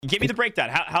Give me the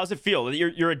breakdown. How's it feel?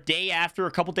 You're a day after,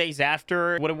 a couple days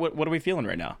after. What are we feeling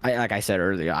right now? Like I said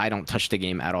earlier, I don't touch the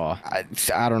game at all.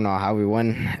 I don't know how we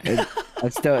won.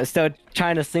 It's still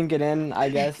trying to sink it in, I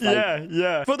guess. Like,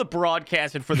 yeah. For the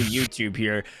broadcast and for the YouTube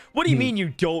here, what do you mean you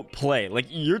don't play? Like,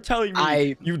 you're telling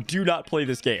me you do not play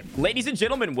this game. Ladies and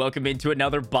gentlemen, welcome into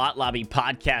another Bot Lobby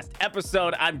podcast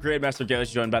episode. I'm Grandmaster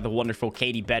Ghost, joined by the wonderful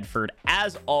Katie Bedford.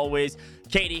 As always,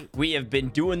 Katie, we have been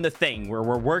doing the thing where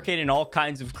we're working in all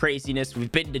kinds of craziness.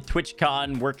 We've been to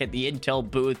TwitchCon, work at the Intel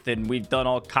booth, and we've done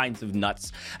all kinds of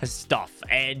nuts stuff.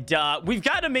 And we've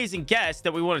got an amazing guest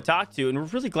that we want to talk to, and we're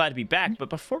really glad to be back. But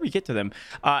before we get to them,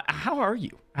 how are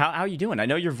you? How are you doing? I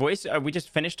know your voice, we just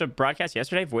finished a broadcast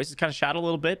yesterday. Voice is kind of shot a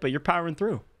little bit, but you're powering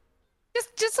through.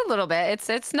 Just a little bit.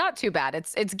 It's not too bad.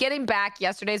 It's getting back.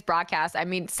 Yesterday's broadcast, I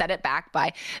mean, set it back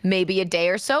by maybe a day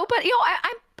or so. But, you know,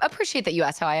 I appreciate that you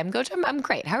asked how I am, Coach. I'm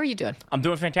great. How are you doing? I'm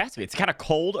doing fantastic. It's kind of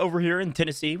cold over here in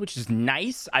Tennessee, which is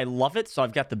nice. I love it. So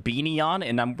I've got the beanie on,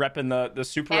 and I'm repping the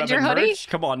Super And Evan your hoodie? merch.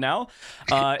 Come on now.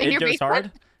 In It your goes basement?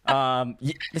 hard.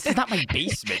 This is not my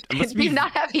basement. Let's Do you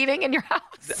not have heating in your house?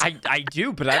 I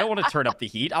do, but I don't want to turn up the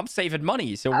heat. I'm saving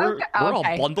money, so we're all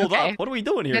bundled up. What are we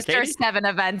doing here, Mr. Katie? 7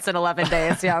 events in 11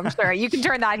 days. Yeah, I'm sure. You can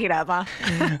turn that heat up,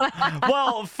 huh?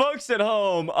 Well, folks at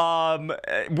home,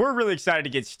 we're really excited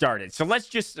to get started. So let's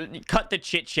just cut the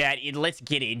chit chat and let's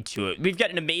get into it. We've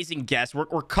got an amazing guest.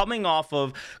 We're coming off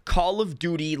of Call of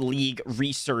Duty League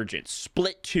Resurgence,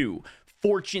 Split 2,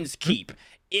 Fortune's Keep.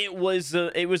 It was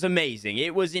amazing.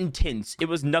 It was intense. It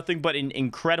was nothing but an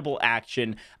incredible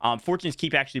action. Fortune's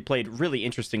Keep actually played really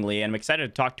interestingly, and I'm excited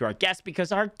to talk to our guest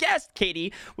because our guest,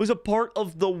 Katie, was a part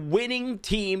of the winning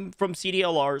team from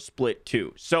CDLR Split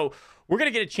 2. So we're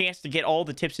going to get a chance to get all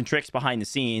the tips and tricks behind the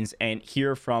scenes and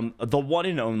hear from the one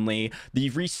and only, the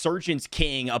Resurgence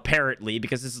King, apparently,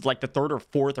 because this is like the third or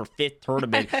fourth or fifth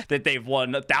tournament that they've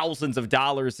won thousands of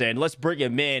dollars in. Let's bring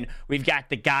him in. We've got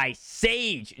the guy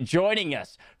Sage joining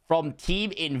us from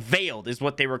Team Inveiled is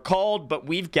what they were called, but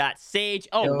we've got Sage.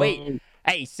 Oh, wait.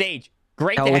 Hey, Sage.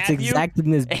 Great to have you. Exact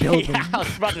in this building. Yeah, I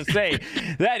was about to say,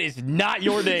 that is not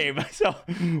your name. So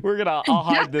I'll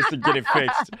hide this and get it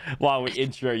fixed while we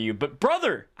intro you. But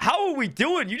brother, how are we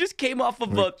doing? You just came off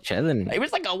of chilling. It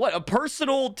was like a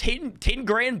personal 10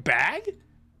 grand bag?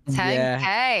 10K.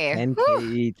 Yeah,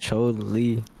 10K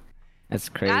totally. That's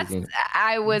crazy.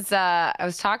 I was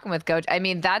talking with Coach. I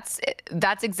mean, that's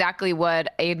exactly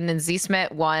what Aiden and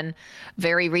Z-Smith won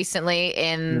very recently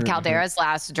in Caldera's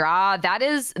last draw. That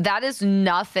is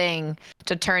nothing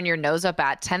to turn your nose up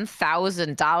at.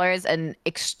 $10,000 and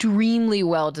extremely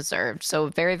well deserved. So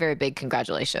very, very big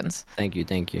congratulations. Thank you.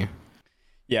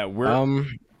 Yeah,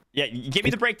 yeah, give me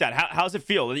the breakdown. How's it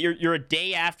feel? You're a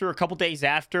day after, a couple days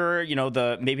after, you know,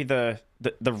 the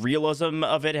realism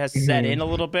of it has set in a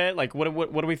little bit. Like, what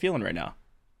are we feeling right now?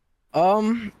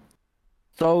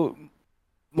 So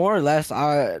more or less,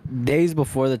 days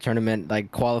before the tournament,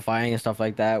 like qualifying and stuff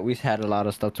like that, we had a lot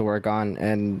of stuff to work on,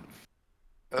 and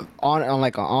on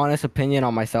like an honest opinion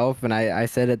on myself, and I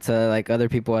said it to like other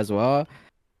people as well.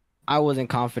 I wasn't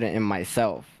confident in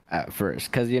myself at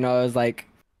first, because you know it was like,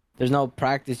 there's no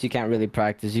practice, you can't really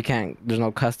practice, there's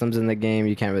no customs in the game,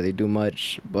 you can't really do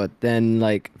much. But then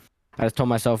like I just told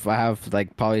myself I have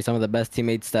like probably some of the best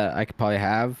teammates that I could probably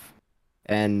have,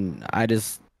 and I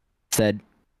just said,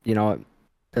 you know,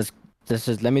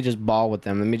 let me just ball with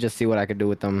them, let me just see what I could do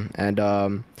with them.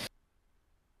 And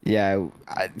yeah,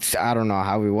 I don't know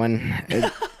how we won.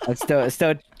 It's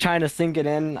still trying to sink it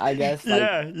in, I guess.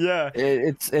 Like, yeah.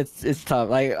 It's tough.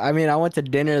 Like, I mean, I went to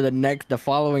dinner the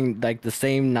following, like the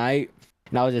same night,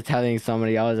 and I was just telling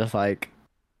somebody, I was just like,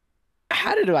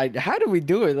 how did we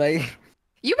do it? Like,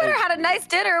 You better had a nice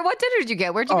dinner. What dinner did you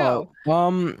get? Where'd you go?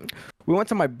 We went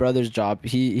to my brother's job.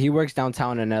 He works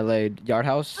downtown in LA, Yard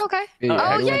House. Okay.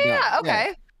 Yeah, Yeah.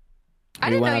 Okay. I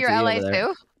didn't know you're LA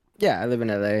too. Yeah, I live in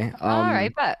LA. All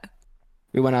right, bet.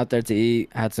 We went out there to eat,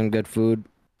 had some good food,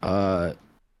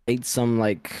 ate some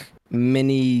like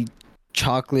mini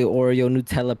chocolate Oreo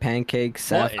Nutella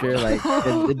pancakes after like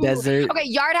the desert. Okay,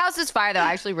 Yard House is fire though.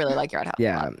 I actually really like Yard House.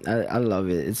 Yeah, I love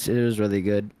it. It was really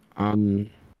good.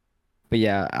 But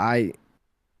yeah, I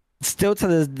still to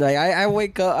this like I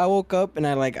woke up and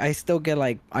I still get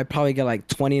I probably get like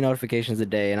 20 notifications a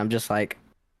day, and I'm just like,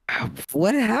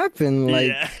 what happened? Like,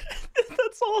 yeah.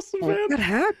 That's awesome, man. What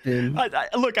happened?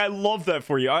 Look, I love that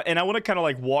for you, and I want to kind of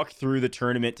like walk through the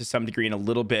tournament to some degree in a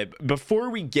little bit. Before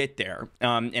we get there,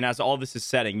 and as all this is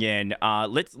setting in,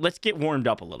 let's get warmed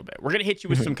up a little bit. We're gonna hit you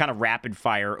with some kind of rapid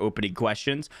fire opening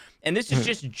questions, and this is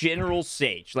just general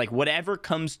Sage, like whatever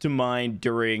comes to mind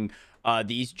during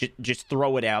these, just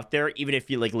throw it out there. Even if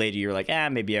you like later you're like,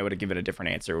 maybe I would have given a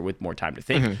different answer with more time to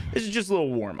think. This is just a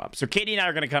little warm up. So Katie and I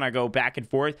are gonna kind of go back and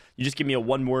forth. You just give me a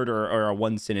one word or a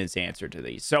one sentence answer to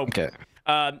these. So Okay.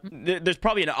 there's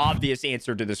probably an obvious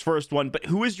answer to this first one, but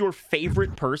who is your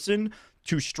favorite person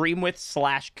to stream with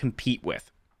 / compete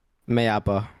with?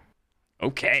 Mayapa.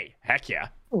 Okay, heck yeah.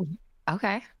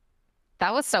 Okay.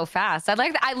 That was so fast.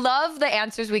 I love the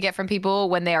answers we get from people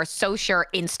when they are so sure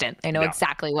instant. They know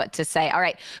exactly what to say. All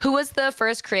right. Who was the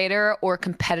first creator or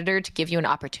competitor to give you an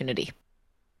opportunity?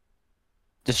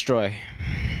 Destroy.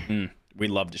 We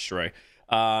love Destroy.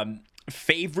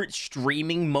 Favorite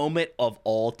streaming moment of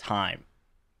all time?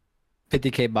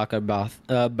 50K Baka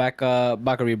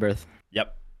Rebirth.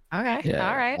 Yep. Okay. Yeah,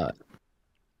 All right.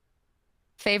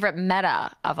 Favorite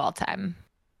meta of all time?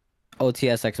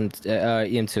 OTS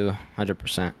EM2,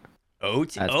 100%.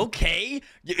 Okay.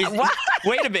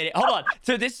 Wait a minute. Hold on.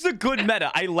 So this is a good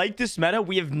meta. I like this meta.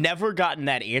 We have never gotten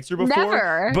that answer before.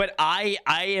 Never. But I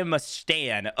am a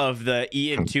stan of the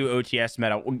EM2 OTS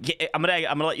meta. I'm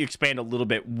gonna let you expand a little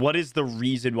bit. What is the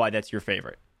reason why that's your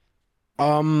favorite?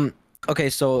 Okay,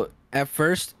 so at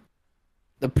first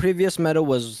the previous meta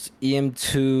was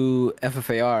EM2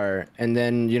 FFAR, and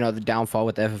then the downfall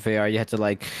with the FFAR, you had to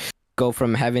like go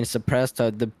from having suppressed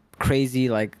to the crazy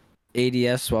like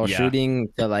ADS while shooting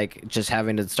to like just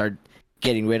having to start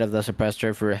getting rid of the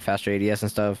suppressor for faster ADS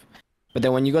and stuff. But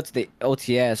then when you go to the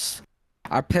OTS,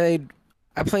 I played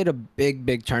a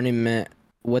big tournament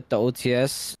with the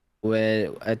OTS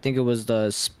with, I think it was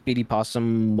the Speedy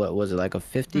Possum, what was it, like a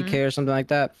 50K or something like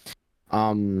that.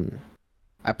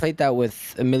 I played that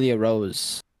with Amelia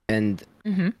Rose, and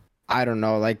I don't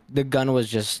know, like the gun was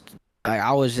just like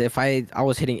I was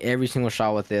hitting every single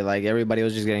shot with it. Like everybody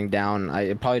was just getting down.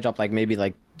 I probably dropped like maybe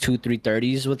like 2-3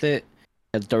 30s with it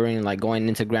during like going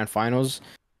into grand finals,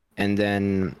 and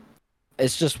then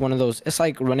it's just one of those. It's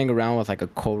like running around with like a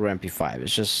Cobra MP5.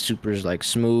 It's just super like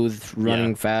smooth,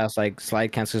 running fast. Like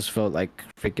slide cancels felt like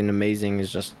freaking amazing.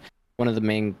 It's just one of the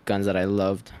main guns that I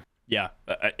loved. Yeah,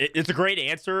 it's a great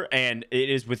answer, and it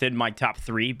is within my top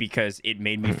 3 because it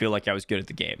made me feel like I was good at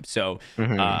the game. So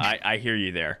I hear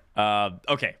you there.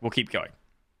 Okay, we'll keep going.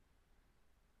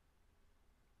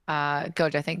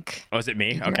 Goj, I think. Oh, is it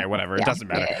me? Okay, whatever. It doesn't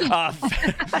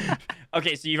matter.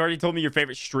 Okay, so you've already told me your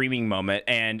favorite streaming moment,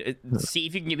 and see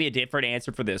if you can give me a different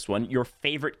answer for this one. Your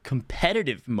favorite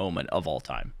competitive moment of all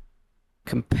time.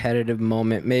 Competitive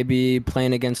moment, maybe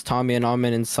playing against Tommy and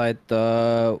Alman inside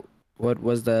the, what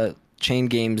was the chain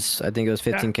games? I think it was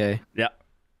 15K. Yeah.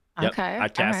 Yep. Okay. I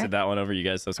casted that one over you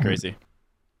guys. That's crazy.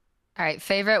 All right.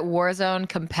 Favorite Warzone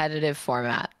competitive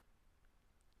format?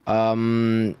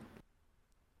 2v2s,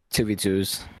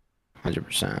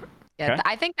 100%. Yeah, Okay.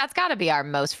 I think that's got to be our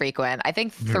most frequent. I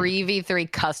think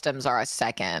 3v3 customs are our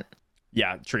second.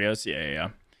 Yeah, trios. Yeah.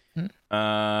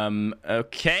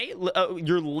 Okay.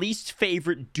 Your least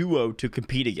favorite duo to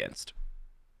compete against?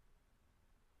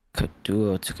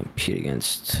 Duo to compete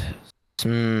against.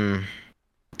 That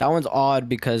one's odd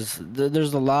because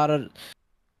there's a lot of.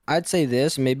 I'd say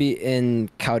this maybe in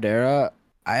Caldera.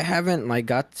 I haven't like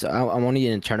I'm only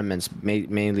in tournaments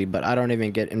mainly, but I don't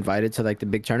even get invited to like the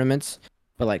big tournaments.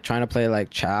 But like trying to play like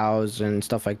chows and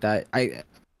stuff like that, I've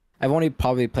only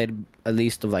probably played at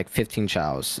least of like 15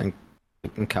 chows in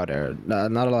Caldera.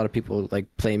 Not a lot of people like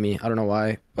play me. I don't know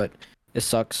why, but it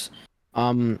sucks.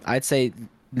 I'd say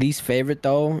least favorite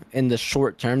though in the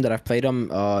short term that I've played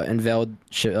them, Unveiled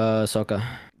Soka.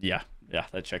 Yeah,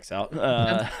 that checks out.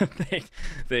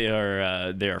 They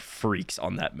are freaks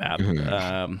on that map.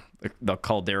 The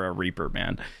Caldera Reaper,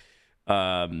 man.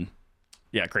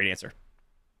 Yeah, great answer.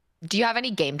 Do you have any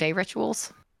game day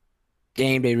rituals?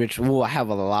 Game day ritual. Ooh, I have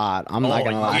a lot. I'm not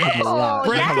gonna lie. I have a lot.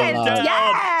 Break I have a it lot. down.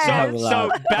 I have a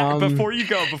So lot. before you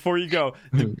go,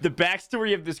 the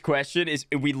backstory of this question is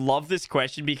we love this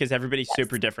question because everybody's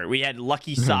super different. We had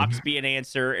Lucky Socks be an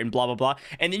answer and blah blah blah,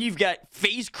 and then you've got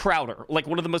FaZe Crowder, like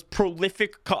one of the most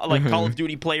prolific Call of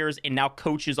Duty players and now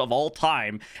coaches of all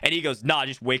time, and he goes, "Nah,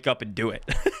 just wake up and do it."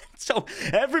 So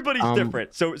everybody's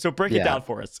different. So break it down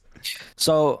for us.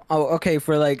 So okay,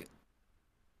 for like.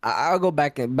 I'll go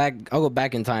back in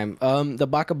time. The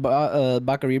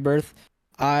Baka Rebirth,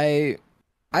 I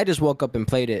just woke up and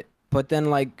played it. But then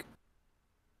like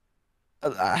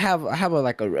I have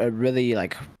a really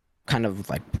like kind of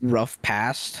like rough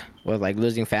past with like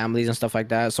losing families and stuff like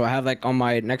that. So I have like on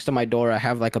my next to my door I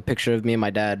have like a picture of me and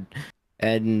my dad,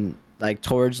 and like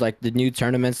towards like the new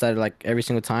tournaments that are like every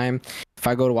single time if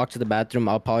I go to walk to the bathroom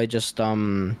I'll probably just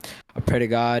I pray to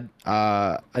God,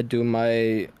 I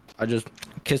just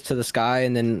kiss to the sky,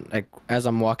 and then like as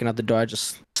I'm walking out the door I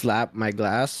just slap my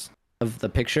glass of the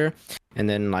picture, and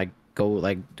then like go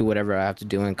like do whatever I have to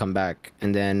do and come back.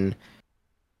 And then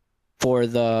for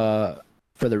the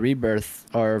rebirth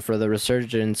or for the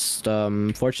resurgence,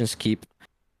 Fortune's Keep,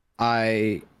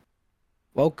 I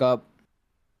woke up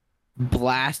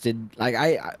blasted. Like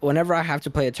whenever I have to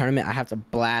play a tournament, I have to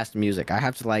blast music. I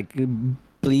have to like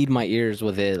bleed my ears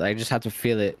with it. I just have to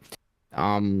feel it.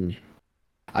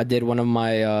 I did one of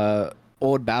my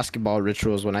old basketball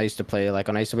rituals when I used to play. Like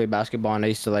when I used to play basketball and I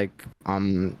used to like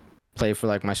play for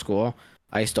like my school.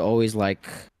 I used to always like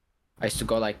I used to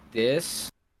go like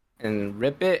this and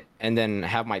rip it and then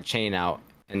have my chain out,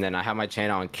 and then I have my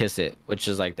chain out and kiss it, which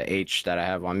is like the H that I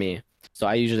have on me. So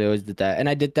I usually always did that, and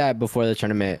I did that before the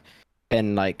tournament,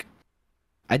 and like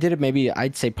I did it maybe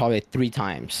I'd say probably 3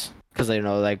 times, because you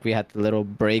know like we had the little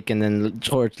break, and then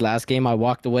towards last game I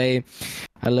walked away,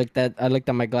 I looked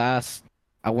at my glass,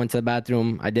 I went to the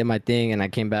bathroom, I did my thing, and I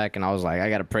came back and I was like, I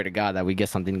gotta pray to God that we get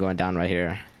something going down right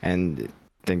here, and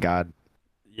thank God.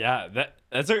 Yeah,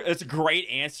 that's a great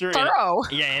answer. Thorough.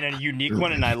 And a unique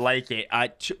one, and I like it.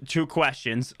 Two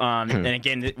questions. And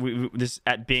again, this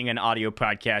at being an audio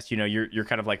podcast, you know, you're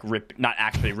kind of like not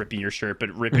actually ripping your shirt,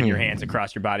 but ripping your hands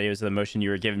across your body. It was the motion you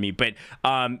were giving me. But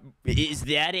is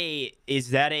that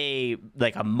a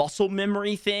like a muscle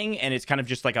memory thing, and it's kind of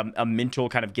just like a mental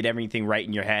kind of get everything right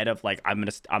in your head of like I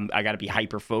gotta be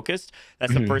hyper focused.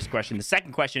 That's the first question. The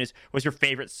second question is, what's your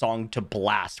favorite song to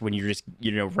blast when you're just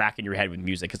racking your head with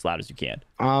music as loud as you can?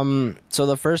 So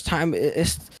the first time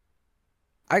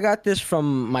I got this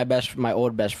from my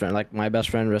old best friend, like my best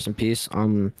friend, rest in peace.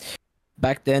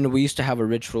 Back then we used to have a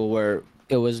ritual where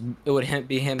it would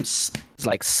be him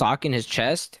like socking his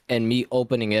chest and me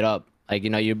opening it up. Like,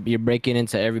 you know, you're breaking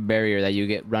into every barrier that you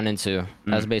get run into.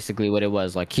 That's basically what it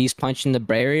was. Like he's punching the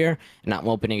barrier and I'm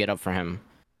opening it up for him.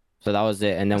 So that was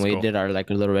it. And then we did our like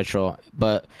a little ritual.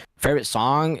 But favorite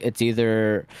song, it's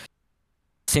either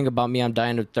Sing About Me, I'm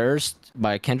Dying of Thirst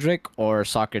by Kendrick or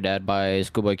Soccer Dad by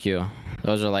Schoolboy Q.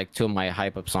 Those are like 2 of my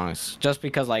hype up songs. Just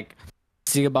because like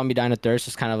Sing About Me, Dying of Thirst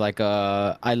is kind of like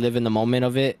I live in the moment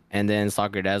of it, and then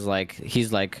Soccer Dad's like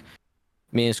he's like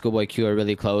me and Schoolboy Q are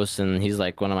really close, and he's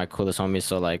like one of my coolest homies.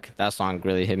 So like that song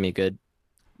really hit me good.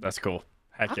 That's cool.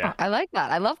 Heck yeah. I like that.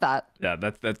 I love that. Yeah,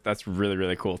 that's really,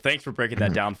 really cool. Thanks for breaking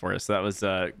that down for us. That was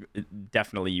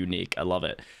definitely unique. I love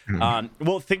it.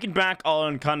 Well, thinking back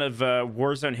on kind of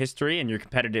Warzone history and your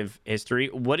competitive history,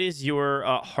 what is your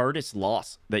hardest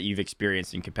loss that you've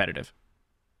experienced in competitive?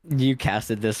 You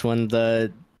casted this one,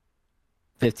 the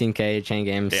 15K chain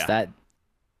games. Yeah. That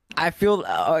I feel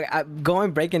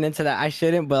breaking into that, I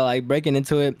shouldn't, but like breaking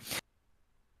into it,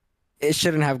 it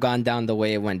shouldn't have gone down the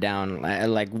way it went down.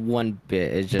 Like one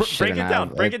bit, it just break it down.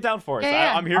 Break it down for us.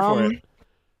 Yeah. I'm here for it.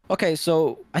 Okay,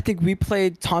 so I think we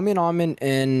played Tommy and Almond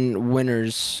in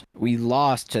winners. We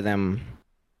lost to them.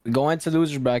 We go into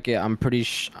losers bracket. I'm pretty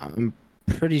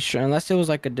sure, unless it was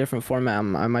like a different format.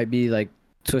 I might be like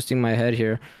twisting my head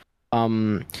here.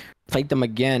 Played them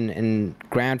again in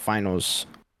grand finals.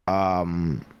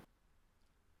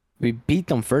 We beat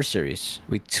them first series.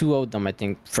 We 2-0'd them, I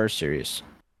think, first series.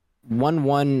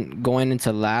 1-1 going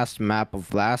into last map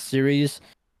of last series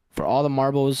for all the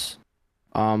marbles.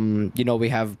 You know, we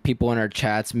have people in our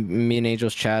chats, me and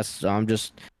Angel's chats. I'm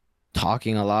just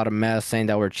talking a lot of mess, saying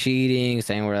that we're cheating,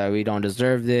 saying we don't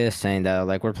deserve this, saying that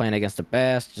like we're playing against the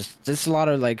best. Just a lot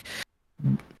of like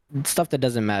stuff that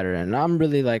doesn't matter. And I'm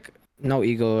really like no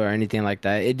ego or anything like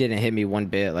that. It didn't hit me one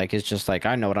bit. Like it's just like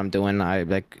I know what I'm doing. I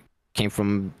like came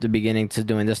from the beginning to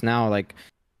doing this now. Like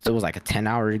so it was like a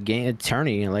 10-hour game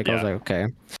tourney. Like I was like, okay.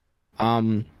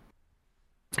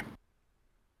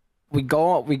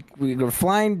 We were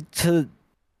flying to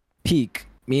peak,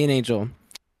 me and Angel.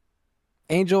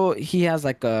 Angel, he has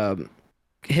like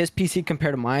his PC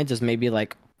compared to mine is maybe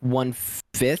like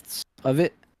 1/5 of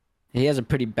it. He has a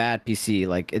pretty bad PC.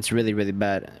 Like it's really, really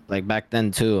bad. Like back then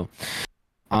too.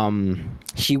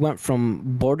 He went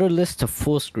from borderless to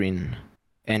full screen,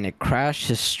 and it crashed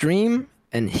his stream.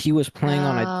 And he was playing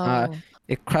on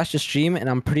it crashed his stream, and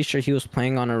I'm pretty sure he was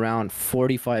playing on around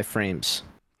 45 frames.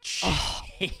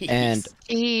 And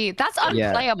that's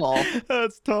unplayable. Yeah.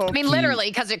 That's tough. I mean, literally,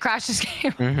 because it crashed his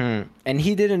game. And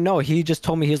he didn't know. He just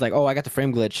told me, he was like, oh, I got the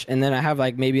frame glitch. And then I have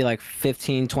like maybe like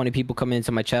 15, 20 people coming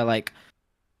into my chat like,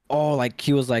 oh, like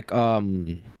he was like,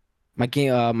 my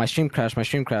stream crashed.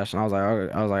 And I was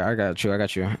like, I got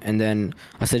you. And then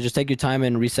I said, just take your time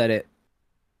and reset it.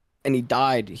 And he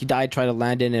died. Trying to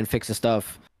land in and fix the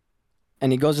stuff.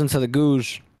 And he goes into the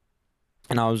Googe.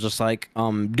 And I was just like,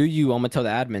 I'm gonna tell the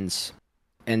admins.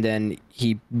 And then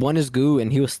he won his goo,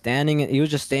 and he was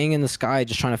just staying in the sky,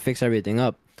 just trying to fix everything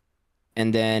up.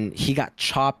 And then he got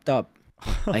chopped up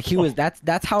Like he was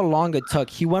that's how long it took.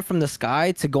 He went from the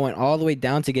sky to going all the way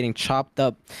down to getting chopped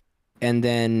up, and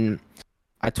then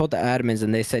I told the admins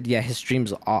and they said, yeah, his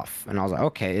stream's off, and I was like,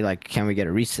 okay, like can we get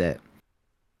a reset?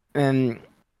 And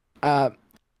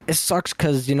it sucks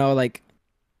because like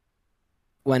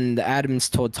when the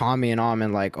admins told Tommy and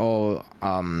Almond like, oh,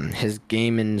 his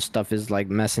game and stuff is like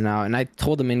messing out, and I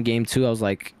told him in game too, I was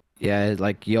like, yeah,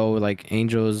 like yo, like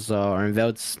Angels or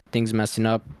Invelt's things messing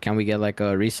up. Can we get like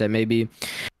a reset maybe?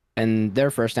 And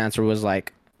their first answer was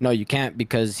like, no, you can't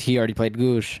because he already played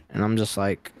Goosh, and I'm just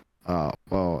like,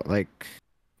 well, like.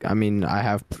 I mean, I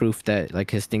have proof that like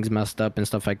his things messed up and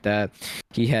stuff like that.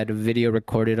 He had a video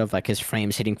recorded of like his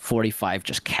frames hitting 45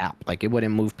 just cap. Like it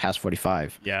wouldn't move past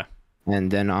 45. Yeah. And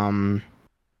then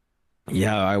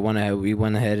yeah, we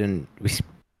went ahead and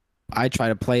I tried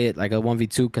to play it like a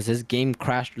 1v2 because his game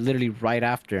crashed literally right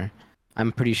after.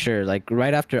 I'm pretty sure. Like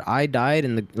right after I died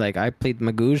and I played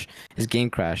Magoosh, his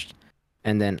game crashed.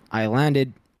 And then I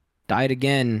landed, died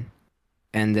again.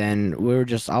 And then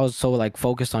I was so like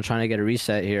focused on trying to get a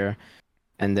reset here,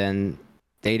 and then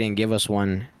they didn't give us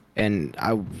one. And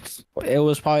that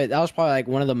was probably like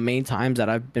one of the main times that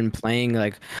I've been playing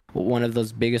like one of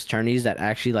those biggest tourneys that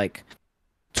actually like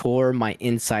tore my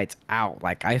insides out.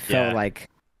 Like I felt like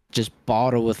just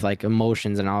bottled with like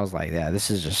emotions, and I was like, yeah,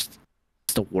 this is just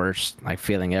the worst like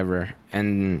feeling ever.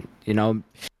 And the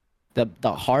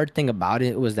hard thing about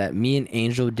it was that me and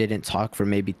Angel didn't talk for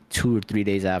maybe 2 or 3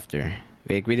 days after.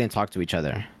 Like we didn't talk to each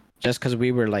other just because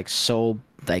we were like so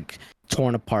like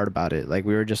torn apart about it. Like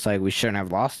we were just like we shouldn't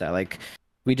have lost that. Like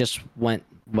we just went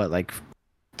like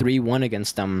 3-1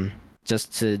 against them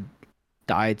just to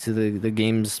die to the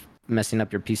games messing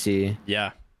up your PC.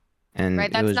 Yeah. And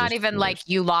right, that's not even like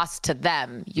you lost to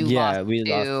them. We lost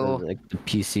to like the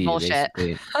PC bullshit.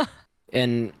 basically.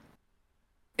 And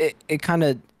it kind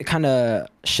of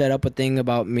shut up a thing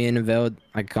about me and Veld.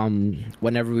 Like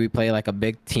whenever we play like a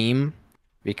big team,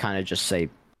 we kind of just say,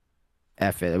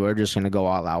 F it. We're just gonna go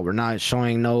all out. We're not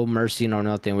showing no mercy nor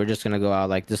nothing. We're just gonna go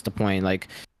out like this. The point, like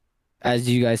as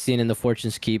you guys seen in the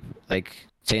Fortune's Keep, like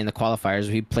say in the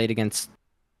qualifiers, we played against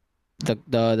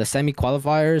the semi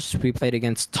qualifiers. We played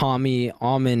against Tommy,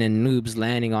 Almond, and Noobs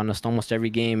landing on us almost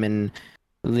every game and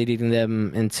leading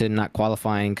them into not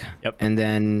qualifying. Yep. And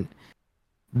then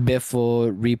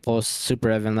Biffle, Repost, Super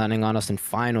Evan landing on us in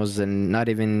finals, and not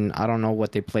even I don't know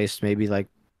what they placed. Maybe like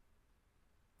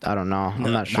I don't know. I'm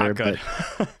not sure, good.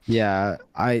 but yeah,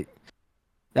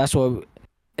 that's what,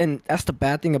 and that's the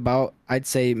bad thing about I'd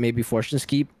say maybe Fortune's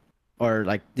Keep or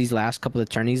like these last couple of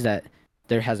tourneys that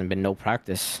there hasn't been no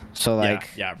practice. So like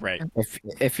yeah right.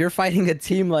 If you're fighting a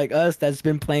team like us that's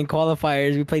been playing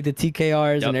qualifiers, we played the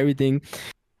TKRs and everything,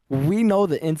 we know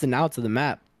the ins and outs of the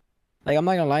map. Like I'm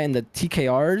not gonna lie, in the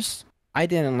TKRs, I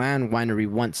didn't land winery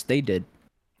once, they did,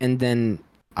 and then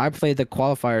I played the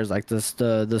qualifiers like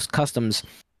this customs.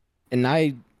 And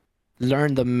I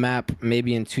learned the map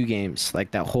maybe in 2 games,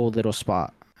 like that whole little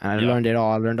spot. And I learned it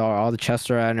all. I learned all the chests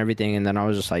and everything. And then I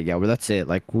was just like, yeah, well, that's it.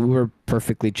 Like we were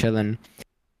perfectly chilling,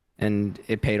 and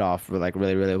it paid off like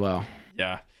really, really well.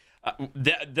 Yeah.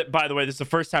 By the way, this is the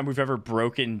first time we've ever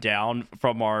broken down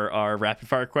from our rapid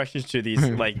fire questions to these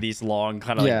like these long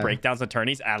kind of like breakdowns of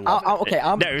tourneys. I love it.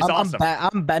 Okay, it was awesome.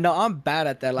 I'm bad. No, I'm bad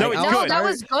at that. Like, no, it's good. That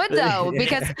was good though,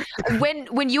 because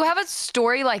when you have a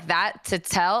story like that to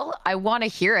tell, I want to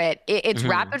hear it. It's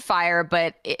rapid fire,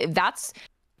 but that's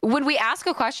when we ask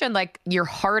a question like your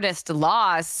hardest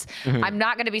loss. I'm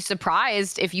not going to be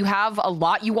surprised if you have a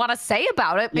lot you want to say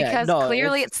about it because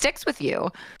clearly it sticks with you.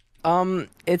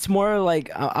 It's more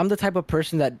like I'm the type of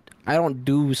person that I don't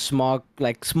do small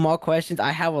questions.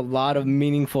 I have a lot of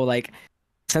meaningful, like,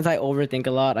 since I overthink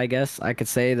a lot, I guess I could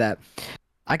say that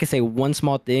I could say one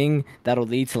small thing that'll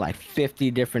lead to like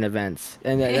 50 different events,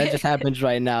 and that just happens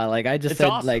right now. Like I just said,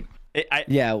 awesome. Like. I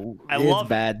love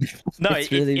bad. No,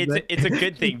 it's a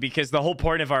good thing because the whole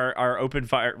point of our open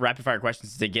fire rapid fire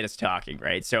questions is to get us talking,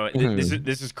 right? So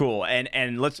this is cool.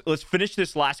 And let's finish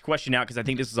this last question out because I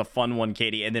think this is a fun one,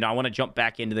 Katie. And then I want to jump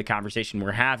back into the conversation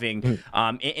we're having,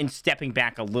 and stepping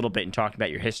back a little bit and talking about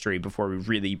your history before we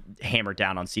really hammer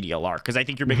down on CDLR, because I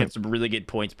think you're making some really good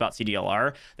points about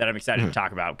CDLR that I'm excited to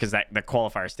talk about because the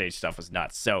qualifier stage stuff was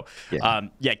nuts. So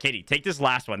Katie, take this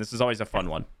last one. This is always a fun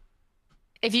one.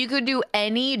 If you could do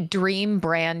any dream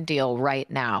brand deal right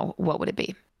now, what would it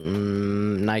be?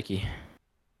 Nike.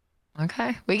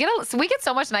 Okay, we get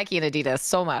so much Nike and Adidas,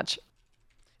 so much.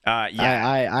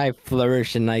 I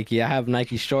flourish in Nike. I have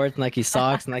Nike shorts, Nike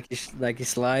socks, Nike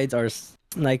slides, or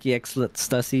Nike X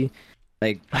Stussy.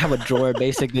 Like I have a drawer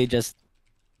basically just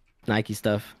Nike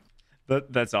stuff.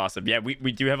 That's awesome. Yeah,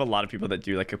 we do have a lot of people that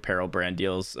do like apparel brand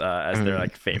deals as their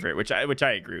like favorite, which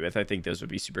I agree with. I think those would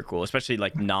be super cool, especially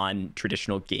like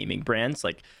non-traditional gaming brands.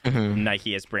 Like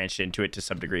Nike has branched into it to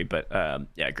some degree, but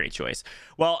yeah, great choice.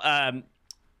 Well,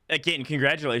 again,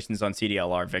 congratulations on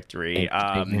CDLR victory.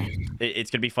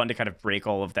 It's gonna be fun to kind of break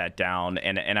all of that down,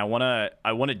 and I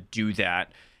wanna do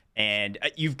that. And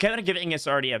you've kind of given us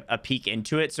already a peek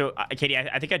into it. So, Katie,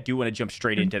 I think I do want to jump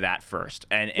straight into that first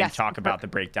and Yes, talk about the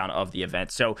breakdown of the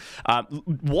event. So,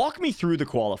 walk me through the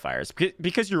qualifiers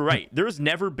because you're right. There has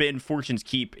never been Fortune's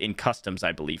Keep in customs,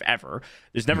 I believe, ever.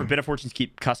 There's never been a Fortune's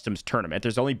Keep customs tournament.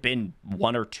 There's only been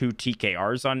 1 or 2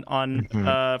 TKRs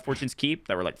on Fortune's Keep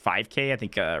that were like 5K. I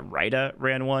think Rida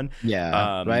ran one.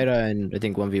 Yeah, Rida and I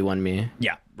think 1v1 me.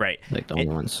 Yeah, right. Like the only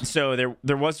ones. So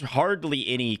there was hardly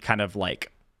any kind of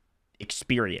like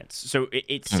experience. So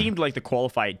it seemed like the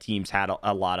qualified teams had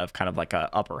a lot of kind of like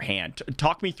a upper hand.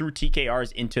 Talk me through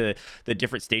TKRs into the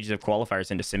different stages of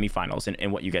qualifiers into semifinals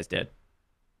and what you guys did.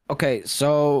 Okay,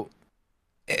 so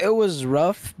it was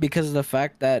rough because of the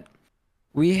fact that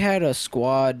we had a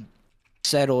squad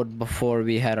settled before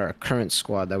we had our current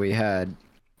squad that we had.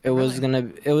 It was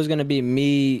gonna be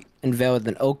me and Veiled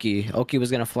and Oki. Oki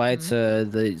was gonna fly to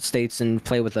the States and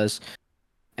play with us,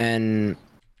 and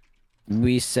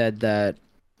we said that.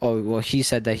 Oh well, he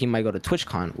said that he might go to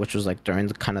TwitchCon, which was like during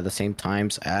the kind of the same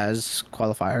times as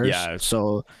qualifiers. Yeah.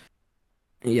 So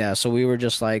yeah, so we were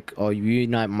just like, oh, we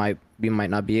might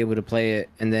not be able to play it.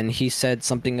 And then he said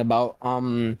something about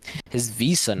his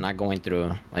visa not going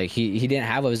through. Like he didn't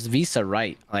have his visa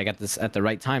right, like at the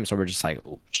right time. So we're just like,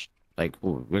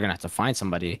 we're gonna have to find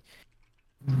somebody.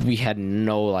 We had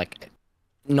no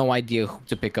idea who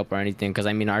to pick up or anything, because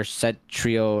I mean our set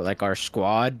trio, like our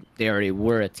squad, they already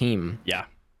were a team. Yeah.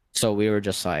 So we were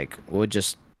just like, we'll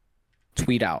just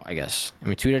tweet out, I guess. And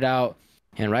we tweeted out,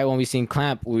 and right when we seen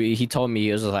Clamp, he told me,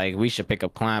 he was like, we should pick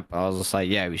up Clamp. I was just like,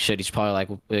 yeah, we should. He's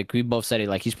probably like we both said it,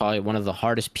 like he's probably one of the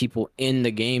hardest people in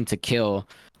the game to kill.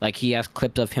 Like he has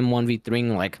clips of him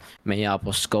 1v3ing like Mayapo,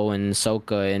 Sko, and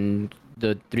Soka and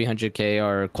the 300k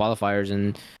or qualifiers,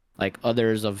 and like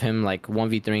others of him like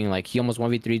 1v3ing, like he almost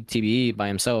 1v3 TBE by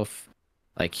himself.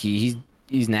 Like he's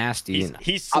nasty.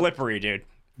 He's slippery, dude.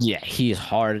 Yeah, he is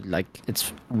hard. Like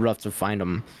it's rough to find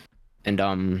him.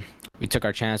 And we took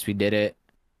our chance, we did it.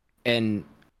 And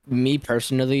me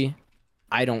personally,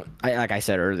 like I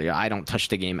said earlier, I don't touch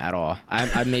the game at all.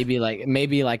 I maybe like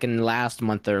in the last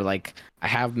month, or like I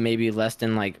have maybe less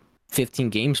than like 15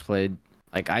 games played.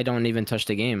 Like I don't even touch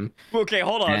the game. Okay,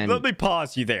 hold on. Let me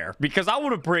pause you there, because I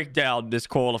want to break down this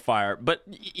qualifier. But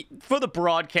for the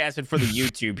broadcast and for the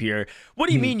YouTube here, what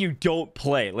do you mean you don't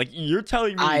play? Like you're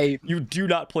telling me you do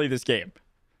not play this game?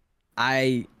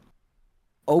 I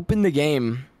open the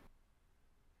game,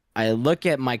 I look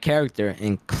at my character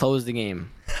and close the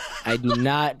game. I do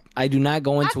not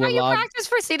go into a log. You practice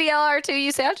for CDLR too.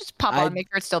 You say I'll just pop on, make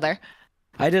sure it's still there.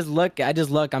 I just look.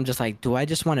 I'm just like, do I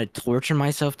just want to torture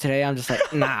myself today? I'm just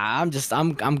like, nah. I'm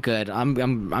good.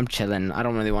 I'm chilling. I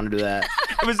don't really want to do that.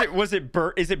 Is it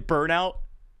burnout?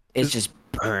 It's just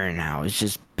burnout. It's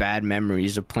just bad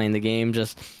memories of playing the game.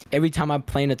 Just every time I'm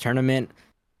playing a tournament,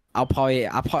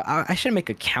 I should make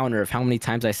a counter of how many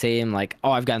times I say I'm like,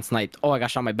 oh, I've gotten sniped. Oh, I got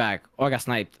shot in my back. Oh, I got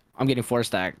sniped. I'm getting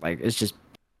 4-stacked. Like it's just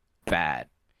bad.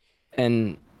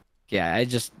 And yeah, I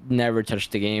just never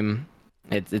touched the game.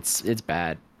 It's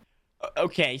bad.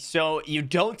 Okay, so you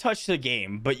don't touch the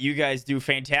game, but you guys do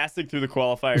fantastic through the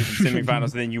qualifiers and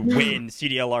semifinals, and then you win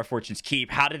CDLR Fortune's Keep.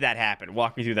 How did that happen?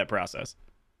 Walk me through that process.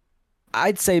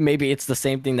 I'd say maybe it's the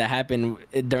same thing that happened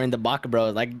during the Baka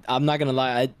Bros. Like I'm not gonna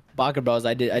lie, Baka Bros,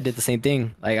 I did the same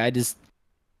thing. Like I just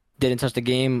didn't touch the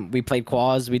game. We played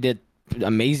quals. We did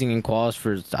amazing in quals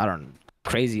for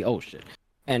crazy. Oh shit.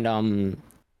 And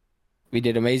we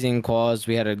did amazing in quals.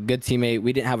 We had a good teammate.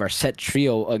 We didn't have our set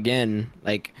trio again.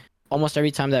 Like almost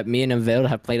every time that me and Unveiled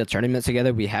have played a tournament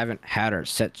together, we haven't had our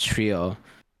set trio.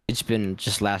 It's been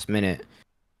just last minute.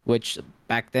 Which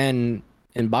back then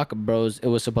in Baka Bros, it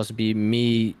was supposed to be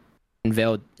me,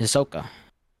 Unveiled, Hisoka.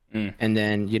 And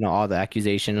then, all the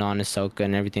accusation on Hisoka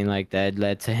and everything like that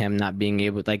led to him not being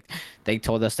able, like, they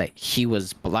told us that he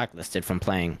was blacklisted from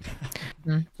playing.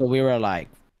 So we were like,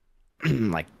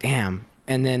 damn.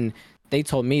 And then they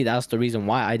told me that's the reason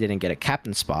why I didn't get a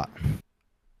captain spot.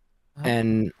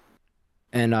 And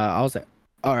I was like,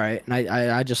 all right. And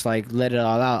I just like let it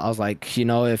all out. I was like,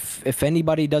 if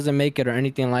anybody doesn't make it or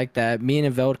anything like that, me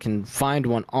and Eveld can find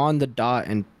one on the dot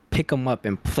and pick them up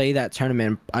and play that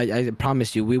tournament. I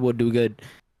promise you, we will do good.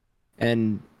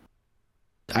 And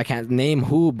I can't name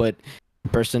who, but the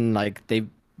person, like, they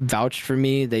vouched for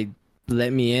me. They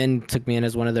let me in, took me in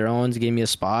as one of their own, gave me a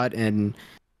spot, and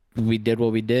we did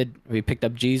what we did. We picked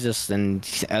up Jesus, and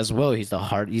as well, he's a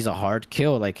hard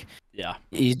kill. Like Yeah.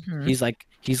 he's like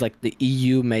the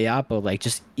EU Mayapo, like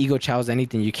just ego chows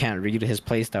anything. You can't read his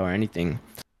playstyle or anything,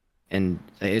 and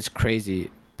it's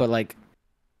crazy. But like,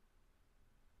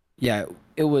 yeah,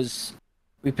 it was.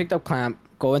 We picked up Clamp,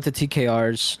 go into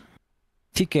TKRs.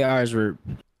 TKRs were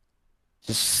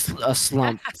just a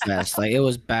slump fest. Like it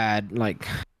was bad. Like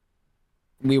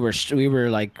we were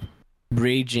like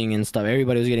raging and stuff.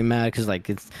 Everybody was getting mad because like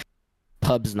it's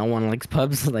pubs. No one likes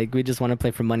pubs. Like we just want to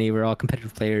play for money. We're all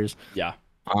competitive players. Yeah.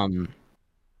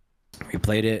 We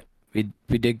played it.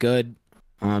 We did good.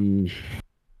 Going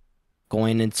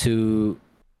into,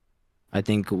 I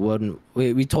think when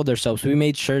we told ourselves, we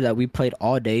made sure that we played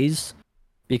all days,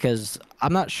 because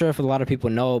I'm not sure if a lot of people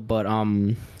know, but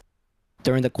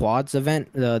during the quads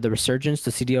event, the Resurgence,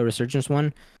 the CDL Resurgence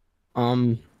one,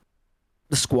 the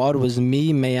squad was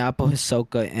me, Mayapo,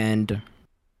 Hisoka, and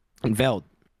Veld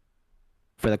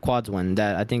for the quads one.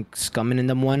 That I think Scummin in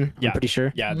them won. Yeah. I'm pretty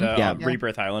sure. Yeah, the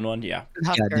Rebirth Island one. Yeah.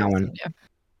 Yeah, that one. Yeah.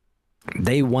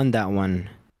 They won that one.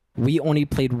 We only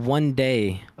played 1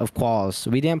 day of quals.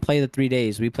 We didn't play the 3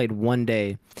 days. We played 1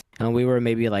 day, and we were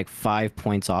maybe like 5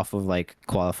 points off of like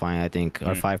qualifying, I think,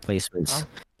 or 5 placements. Oh,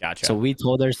 gotcha. So we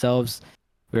told ourselves,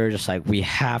 we were just like, we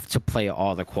have to play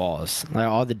all the quals, like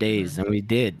all the days, and we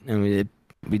did, and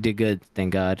we did good,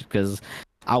 thank God, because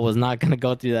I was not gonna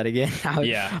go through that again.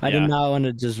 I did not want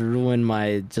to just ruin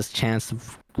my chance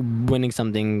of winning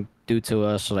something due to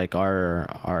us, like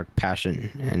our passion.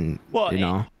 And well, you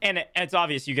know, and it's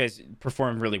obvious you guys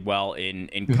performed really well in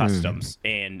customs,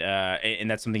 and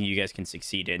that's something you guys can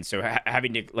succeed in. So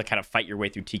having to like kind of fight your way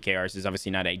through TKRs is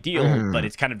obviously not ideal, but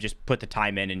it's kind of just put the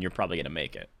time in, and you're probably gonna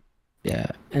make it. Yeah,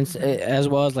 and as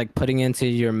well as like putting into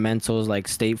your mental like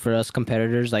state for us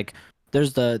competitors. Like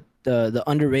there's the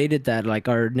underrated that like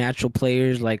are natural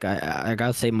players. Like I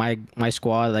gotta say my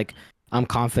squad, like I'm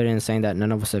confident in saying that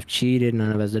none of us have cheated,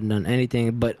 none of us have done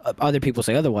anything, but other people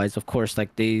say otherwise, of course.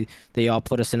 Like they all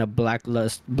put us in a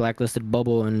blacklisted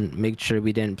bubble and make sure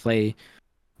we didn't play.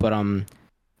 But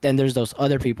then there's those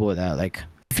other people that like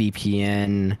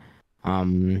VPN,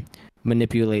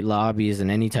 manipulate lobbies in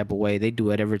any type of way. They do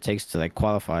whatever it takes to like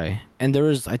qualify. And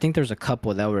I think there's a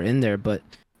couple that were in there, but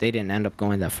they didn't end up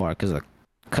going that far because of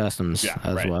customs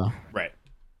as well. Right.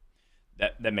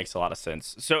 That makes a lot of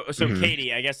sense. So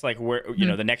Katie, I guess like where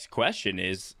the next question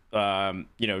is,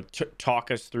 talk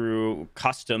us through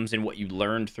customs and what you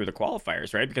learned through the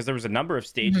qualifiers, right? Because there was a number of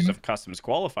stages of customs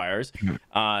qualifiers,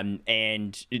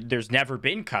 and there's never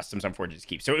been customs on Fortune's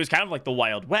Keep. So it was kind of like the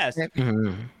Wild West,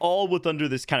 all with under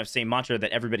this kind of same mantra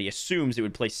that everybody assumes it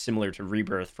would play similar to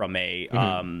Rebirth from a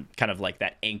kind of like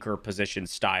that anchor position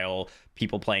style,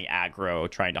 people playing aggro,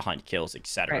 trying to hunt kills,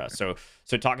 etc. Right. So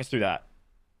talk us through that.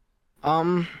 I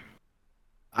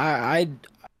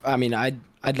mean, I'd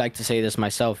like to say this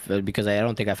myself because I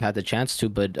don't think I've had the chance to,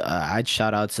 but I'd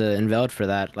shout out to Enveld for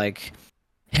that. Like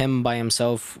him by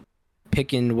himself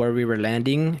picking where we were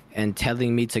landing and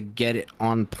telling me to get it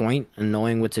on point and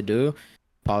knowing what to do.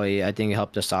 Probably, I think it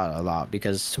helped us out a lot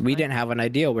because we didn't have an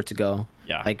idea where to go.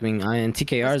 Yeah. Like, I mean, in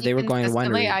TKRs, they were going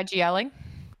winery. IGLing?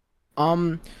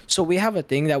 So we have a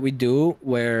thing that we do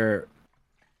where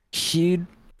he'd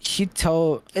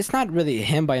tell, it's not really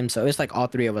him by himself, it's like all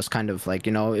three of us kind of like,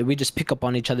 we just pick up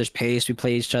on each other's pace, we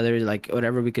play each other, like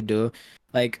whatever we could do.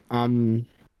 Like me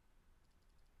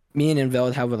and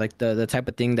Enveld have like the type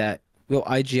of thing that we'll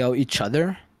IGL each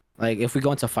other. Like if we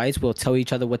go into fights, we'll tell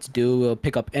each other what to do, we'll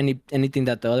pick up anything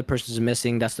that the other person's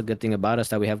missing. That's the good thing about us,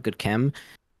 that we have good chem.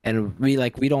 And we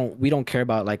don't care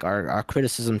about like our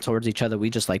criticism towards each other.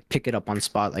 We just like pick it up on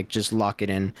spot, like just lock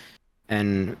it in.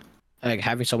 And like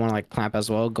having someone like Clamp as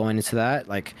well going into that,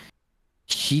 like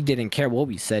he didn't care what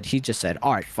we said. He just said,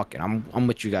 "All right, fuck it, I'm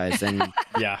with you guys." And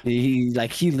yeah, he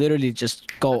literally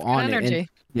just go That's on good it. energy. And,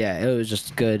 yeah, it was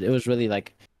just good. It was really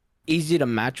like easy to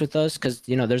match with us because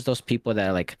there's those people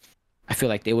that like I feel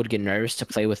like they would get nervous to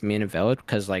play with me and Enveld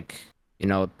because like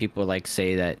people like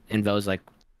say that Enveld's like,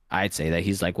 I'd say that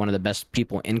he's like one of the best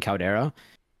people in Caldera,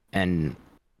 and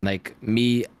like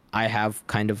me, I have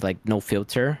kind of like no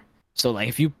filter. So like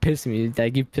if you piss me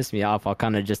off, I'll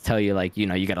kind of just tell you like, you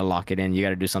gotta lock it in, you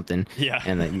gotta do something. Yeah.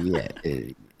 And then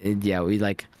we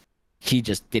like, he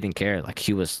just didn't care. Like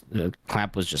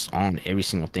Clamp was just on every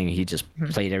single thing. He just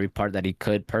played every part that he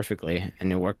could perfectly,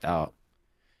 and it worked out.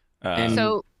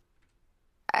 So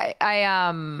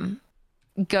I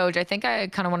Goj, I think I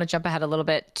kind of want to jump ahead a little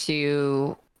bit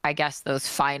to, I guess, those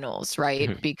finals,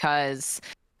 right? Because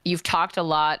you've talked a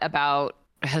lot about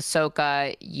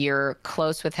Hisoka, you're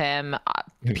close with him.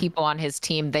 people on his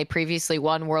team. They previously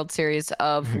won World Series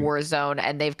of Warzone,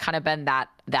 and they've kind of been that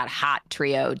hot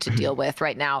trio to deal with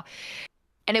right now.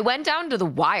 And it went down to the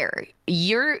wire.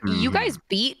 You guys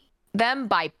beat them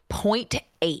by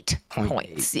 0.8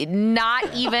 points,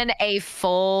 not even a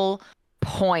full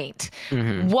point.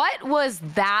 What was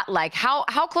that like? How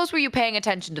close were you paying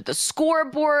attention to the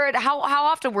scoreboard? How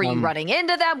often were you running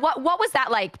into them? What was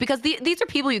that like? Because these are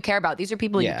people you care about. These are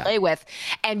people you play with,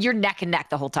 and you're neck and neck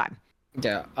the whole time.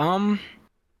 Yeah.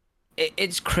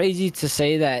 It's crazy to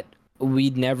say that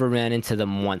we never ran into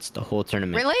them once the whole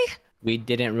tournament. Really? We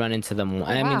didn't run into them.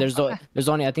 I mean, wow. there's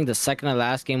only, I think, the second to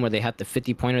last game where they had the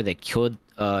 50-pointer. They killed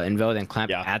Enveld and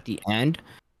Clamp at the end,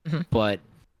 but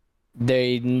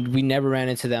we never ran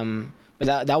into them.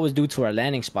 But that was due to our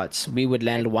landing spots. We would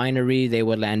land Winery, they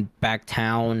would land back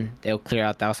town. They'll clear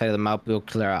out the outside of the map. We'll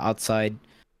clear out outside,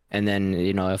 and then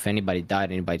if anybody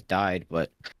died. But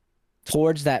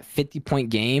towards that 50-point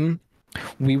game,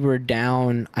 we were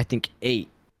down, I think, 8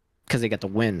 because they got the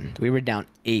win. We were down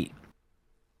 8.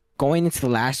 Going into the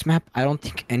last map, I don't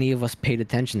think any of us paid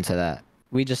attention to that.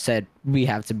 We just said we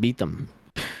have to beat them.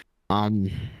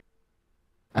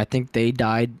 I think they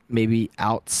died maybe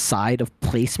outside of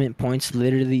placement points,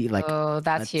 literally like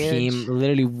that's huge. Team,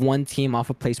 literally one team off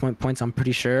of placement points, I'm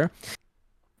pretty sure.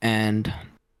 And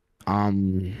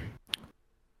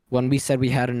when we said we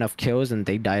had enough kills and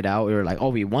they died out, we were like, oh,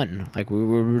 we won. Like we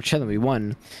were chilling, we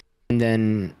won. And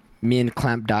then me and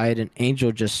Clamp died, and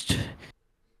Angel just,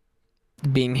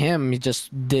 being him, he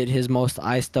just did his most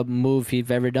iced up move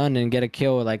he've ever done and get a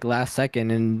kill like last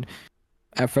second. And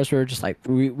at first we were just like,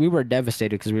 we were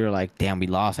devastated because we were like, damn, we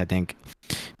lost, I think.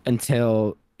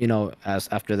 Until as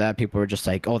after that, people were just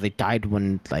like, oh, they died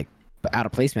when like out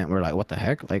of placement. We're like, what the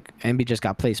heck? Like MB just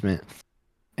got placement.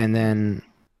 And then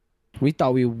we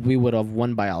thought we would have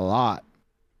won by a lot.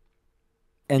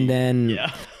 And then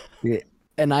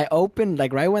and I opened,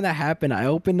 like right when that happened, I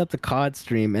opened up the COD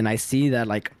stream and I see that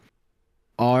like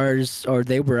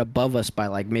they were above us by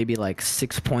like maybe like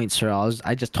 6 points. Or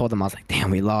I just told them, I was like, damn,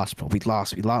 we lost, bro. We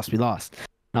lost. And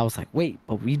I was like, wait,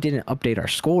 but we didn't update our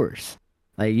scores.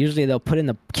 Like usually they'll put in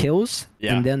the kills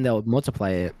and then they'll multiply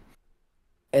it.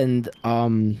 And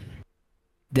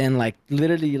then like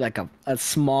literally like a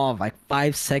small like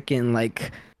 5-second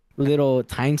like little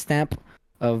timestamp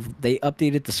of they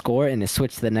updated the score and it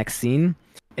switched to the next scene.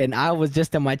 And I was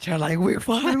just in my chair like, we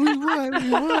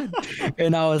won.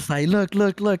 And I was like,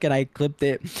 look. And I clipped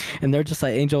it. And they're just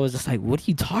like, Angel was just like, what are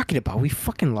you talking about? We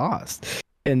fucking lost.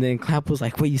 And then Clamp was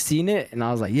like, wait, you seen it? And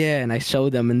I was like, yeah. And I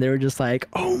showed them and they were just like,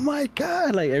 oh my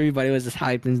God. Like everybody was just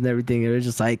hyped and everything. It was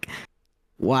just like,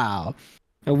 wow.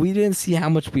 And we didn't see how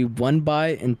much we won by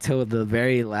until the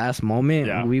very last moment.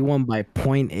 Yeah. We won by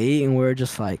 0.8 and we were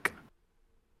just like,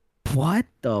 what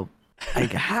the...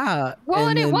 Like how? Well,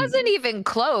 and it wasn't even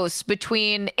close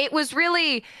between. It was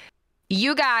really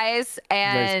you guys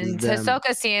and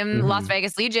Hisoka's team, Las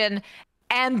Vegas Legion,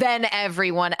 and then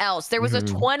everyone else. There was a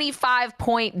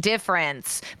 25-point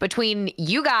difference between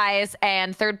you guys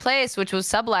and third place, which was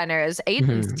Subliners,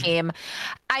 Aiden's team.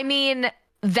 I mean,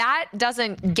 that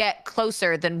doesn't get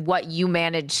closer than what you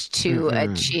managed to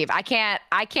achieve. I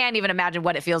can't even imagine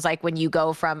what it feels like when you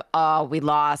go from, oh, we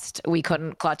lost, we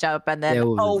couldn't clutch up, and then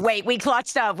oh wait, we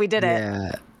clutched up, we did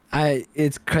it. Yeah,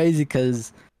 it's crazy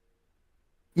because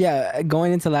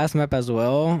going into last map as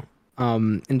well,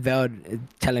 Enveld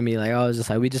telling me like, oh, I was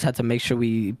just like, we just had to make sure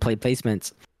we play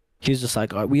placements. He was just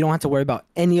like, we don't have to worry about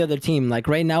any other team. Like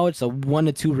right now, it's a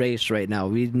 1-2 race right now.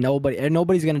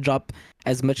 Nobody's gonna drop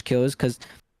as much kills because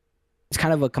it's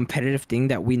kind of a competitive thing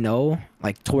that we know.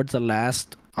 Like towards the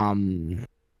last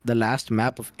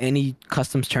map of any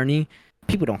customs tourney,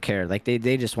 people don't care. Like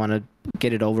they just want to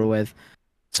get it over with.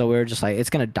 So we're just like,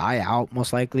 it's gonna die out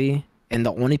most likely, and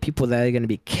the only people that are gonna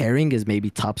be caring is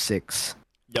maybe top 6.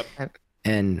 Yep.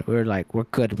 And we're like, we're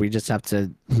good. We just have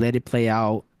to let it play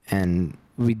out, and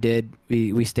we did.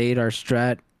 We stayed our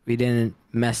strat. We didn't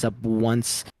mess up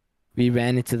once. We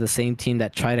ran into the same team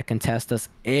that tried to contest us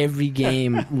every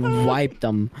game, wiped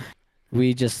them.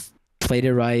 We just played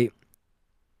it right.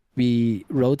 We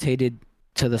rotated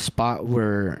to the spot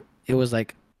where it was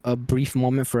like a brief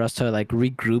moment for us to like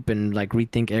regroup and like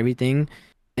rethink everything.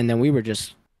 And then we were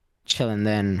just chilling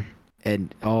then.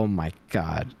 And oh my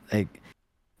God, like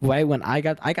right when I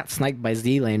got sniped by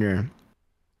Z-Laner,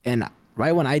 and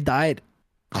right when I died,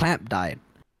 Clamp died.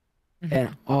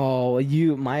 And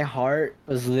my heart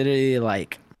was literally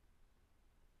like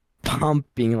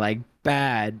pumping like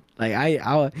bad. Like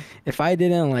I if I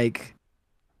didn't like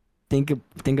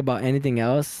think about anything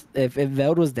else. If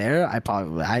Veld was there, I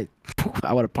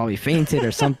would have probably fainted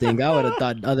or something. I would have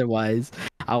thought otherwise.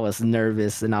 I was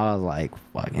nervous and I was like,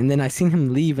 fuck. And then I seen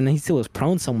him leave and he still was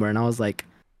prone somewhere and I was like,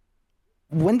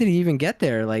 when did he even get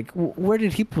there? Like, where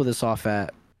did he pull this off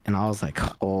at? And I was like,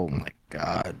 oh my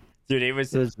god, dude, it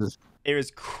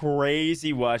was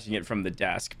crazy watching it from the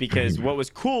desk, because what was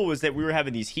cool was that we were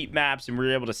having these heat maps and we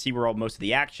were able to see where most of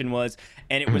the action was,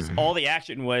 and it was all the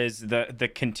action was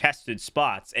the contested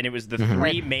spots, and it was the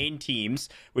three main teams,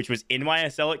 which was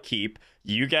NYSL at Keep,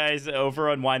 you guys over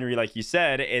on Winery like you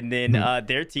said, and then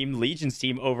their team, Legion's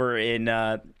team, over in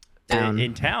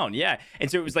town. Yeah. And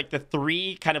so it was like the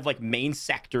three kind of like main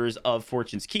sectors of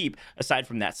Fortune's Keep, aside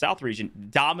from that south region,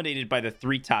 dominated by the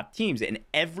three top teams, and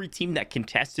every team that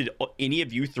contested any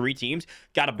of you three teams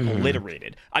got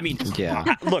obliterated. I mean,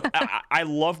 look, I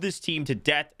love this team to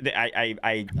death.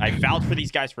 I vouch for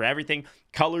these guys for everything.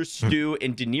 Colors, Stu,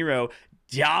 and De Niro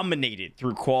dominated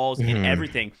through quals and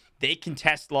everything. They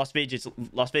contest Las Vegas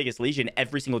Legion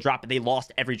every single drop, and they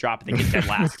lost every drop, and they get dead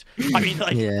last. I mean,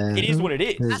 like, it is what it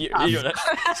is.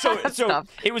 So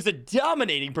it was a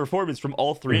dominating performance from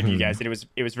all three of you guys, and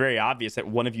it was very obvious that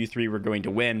one of you three were going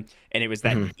to win, and it was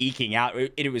that eking out.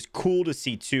 It was cool to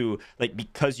see too, like,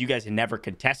 because you guys had never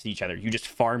contested each other, you just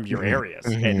farmed your areas,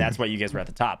 and that's why you guys were at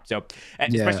the top. So,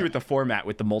 especially with the format,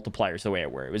 with the multipliers the way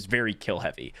it were, it was very kill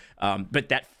heavy. But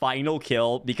that final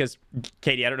kill, because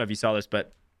Katie, I don't know if you saw this,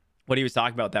 but what he was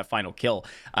talking about, that final kill,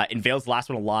 in Vale's last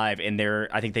one alive, and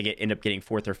I think they end up getting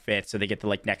 4th or 5th, so they get the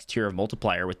like next tier of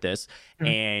multiplier with this,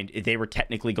 and they were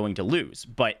technically going to lose,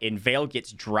 but Vale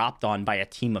gets dropped on by a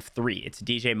team of 3. It's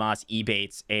DJ Moss,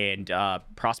 Ebates, and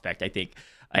Prospect, I think,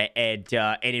 and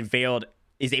Vale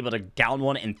is able to down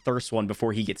one and thirst one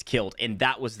before he gets killed, and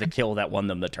that was the kill that won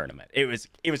them the tournament. It was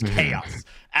chaos,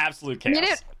 absolute chaos. I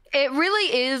mean, it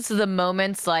really is the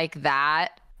moments like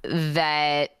that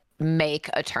make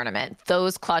a tournament.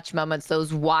 Those clutch moments,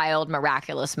 those wild,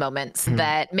 miraculous moments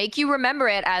that make you remember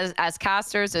it as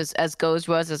casters, as Goj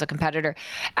was, as a competitor,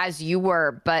 as you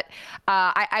were. But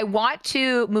I want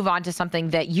to move on to something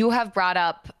that you have brought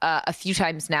up a few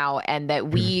times now, and that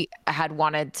we had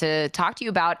wanted to talk to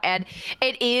you about. And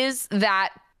it is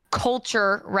that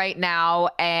culture right now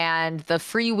and the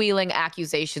freewheeling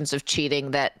accusations of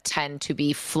cheating that tend to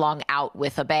be flung out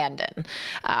with abandon.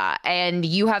 And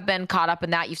you have been caught up in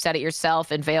that. You've said it yourself,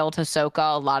 in Vale,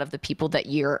 Tosoka, a lot of the people that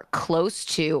you're close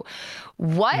to.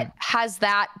 What has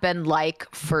that been like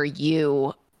for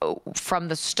you from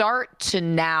the start to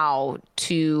now,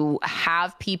 to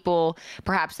have people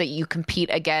perhaps that you compete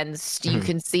against? You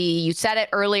can see, you said it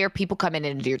earlier, people coming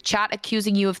into your chat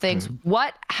accusing you of things.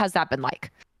 What has that been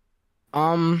like?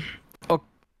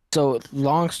 So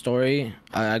long story,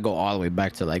 I go all the way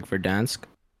back to like Verdansk.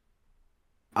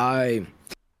 I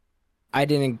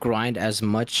didn't grind as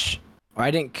much, or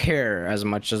I didn't care as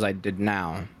much as I did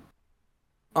now.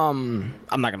 I'm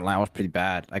not gonna lie, I was pretty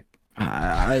bad. Like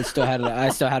I still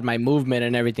had my movement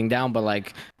and everything down, but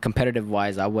like competitive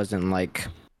wise, I wasn't like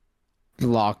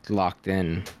locked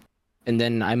in. And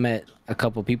then I met a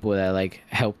couple people that like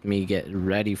helped me get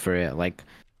ready for it. Like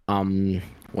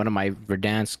one of my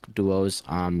Verdansk duos,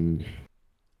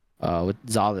 with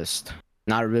Zalist.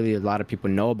 Not really a lot of people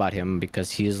know about him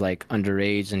because he's like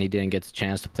underage and he didn't get the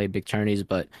chance to play big tourneys.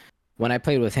 But when I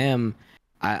played with him,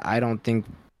 I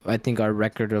think our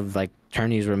record of like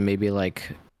tourneys were maybe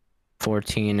like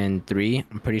 14-3,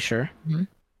 I'm pretty sure.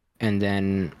 And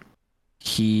then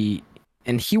he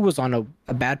was on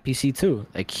a bad PC too.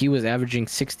 Like he was averaging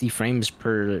 60 frames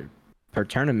per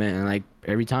tournament, and like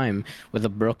every time with a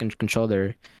broken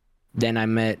controller. Then I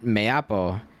met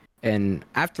Mayapo, and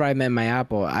after I met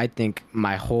Mayapo, I think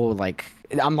my whole, like,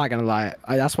 I'm not gonna lie,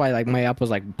 that's why like Mayapo's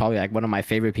like probably like one of my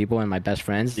favorite people and my best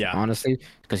friends, honestly,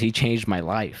 because he changed my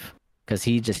life, because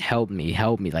he just helped me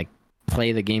like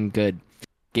play the game good,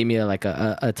 gave me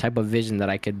a type of vision that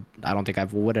I don't think I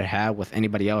would have had with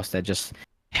anybody else, that just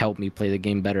helped me play the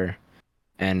game better.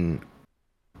 And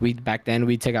back then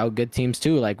we took out good teams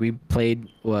too. Like we played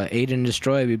Aiden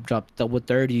Destroy, we dropped double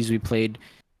 30s, we played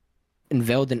in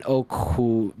Veld and Oak,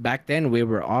 who back then we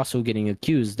were also getting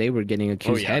accused. They were getting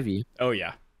accused heavy. Oh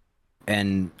yeah.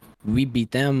 And we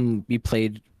beat them. We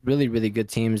played really, really good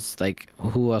teams. Like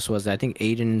who else was that? I think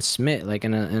Aiden Smith, like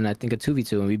in I think a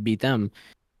 2v2, and we beat them.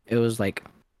 It was like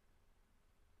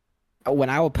when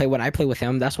I play with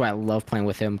him, that's why I love playing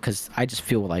with him, because I just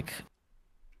feel like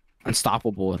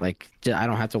unstoppable. Like I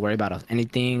don't have to worry about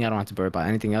anything. I don't have to worry about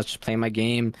anything else. Just play my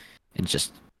game and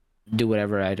just do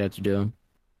whatever I have to do.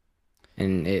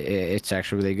 And it's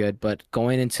actually really good. But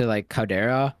going into like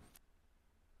Caldera,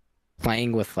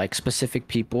 playing with like specific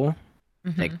people,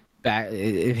 like bad.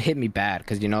 It hit me bad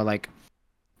because, you know, like,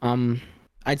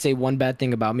 I'd say one bad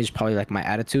thing about me is probably like my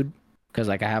attitude, because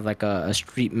like I have like a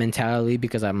street mentality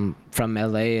because I'm from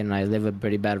LA and I live a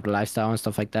pretty bad lifestyle and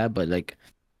stuff like that. But like,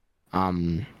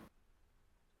 um,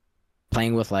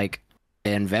 playing with like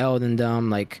Unveiled and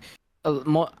like,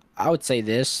 more, I would say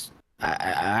this.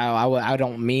 I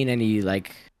don't mean any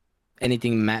like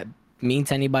anything mean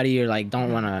to anybody, or like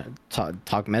don't want to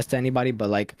talk mess to anybody, but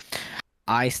like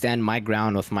I stand my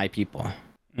ground with my people,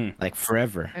 like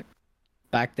forever.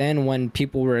 Back then, when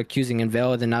people were accusing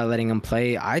Unveiled and not letting him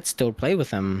play, I'd still play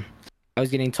with him. I was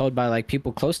getting told by like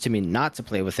people close to me not to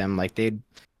play with him. Like I'm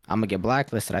gonna get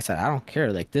blacklisted. I said, I don't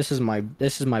care. Like this is my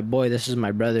boy. This is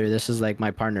my brother. This is like my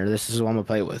partner. This is who I'm gonna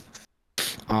play with.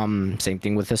 Same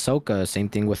thing with Ahsoka. Same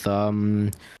thing with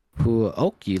who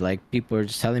Oki. Like people are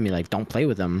just telling me like don't play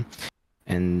with them,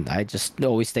 and I just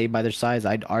always stayed by their sides.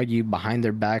 I'd argue behind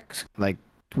their backs, like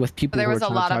with people. There who was were a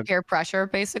trying to lot of talk. peer pressure,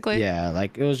 basically. Yeah,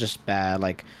 like it was just bad.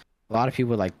 Like a lot of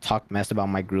people like talk mess about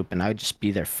my group, and I would just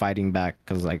be there fighting back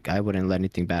because like I wouldn't let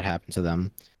anything bad happen to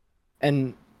them,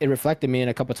 and it reflected me in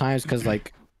a couple times because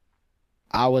like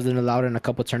I wasn't allowed in a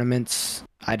couple tournaments.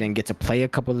 I didn't get to play a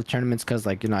couple of the tournaments because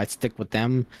like, you know, I'd stick with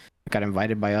them. I got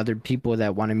invited by other people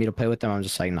that wanted me to play with them. I'm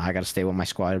just like, no, I gotta stay with my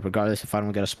squad regardless if I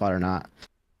don't get a spot or not.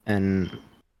 And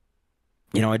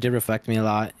you know, it did reflect me a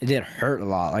lot. It did hurt a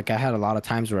lot. Like I had a lot of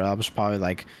times where I was probably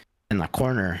like in the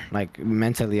corner, like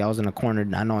mentally I was in a corner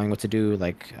not knowing what to do.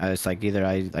 Like I was like either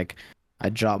I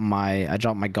drop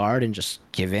my guard and just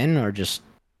give in, or just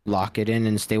lock it in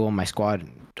and stay with my squad.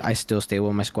 I still stay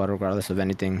with my squad regardless of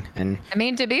anything. And I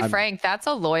mean, to be frank, that's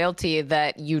a loyalty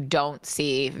that you don't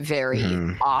see very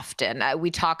often. We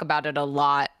talk about it a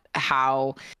lot,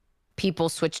 how people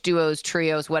switch duos,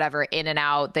 trios, whatever, in and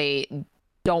out. They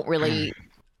don't really,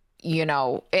 you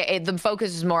know, the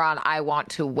focus is more on I want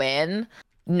to win,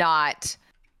 not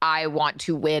I want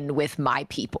to win with my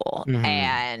people.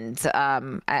 And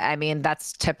I mean,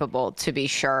 that's typical, to be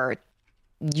sure.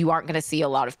 You aren't going to see a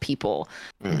lot of people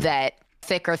that,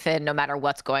 thick or thin, no matter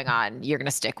what's going on, you're going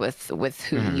to stick with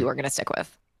who you are going to stick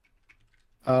with.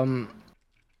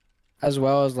 As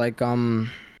well as like some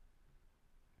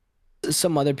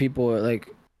other people, like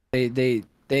they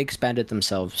expanded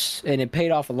themselves and it paid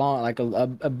off a long, like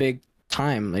a big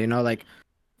time, you know. Like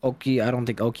Oki, I don't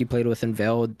think Oki played with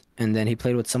Unveiled, and then he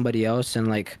played with somebody else, and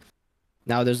like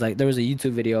now there was a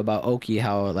YouTube video about Oki,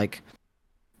 how like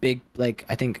big, like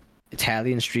I think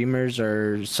Italian streamers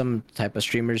or some type of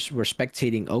streamers were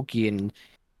spectating Oki, and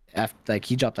after like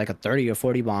he dropped like a 30 or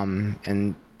 40 bomb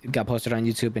and it got posted on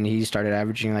YouTube, and he started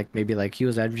averaging like maybe like he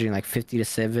was averaging like 50 to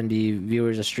 70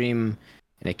 viewers a stream,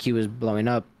 and like he was blowing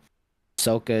up.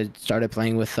 Soka started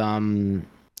playing with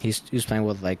he was playing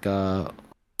with like I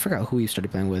forgot who he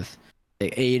started playing with,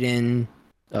 like Aiden,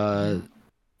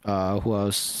 who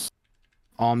else,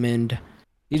 Almond.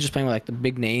 He's just playing with like the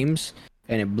big names,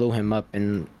 and it blew him up.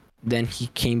 And then he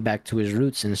came back to his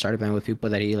roots and started playing with people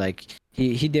that he like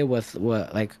he did with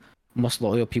what like most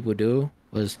loyal people do,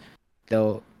 was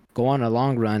they'll go on a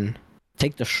long run,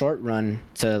 take the short run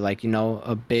to like, you know,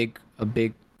 a big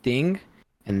thing,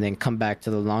 and then come back to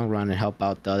the long run and help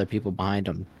out the other people behind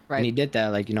him. Right. And he did that,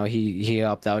 like, you know, he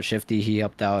helped out Shifty, he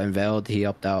helped out Unveiled, he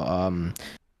helped out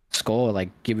Skull, like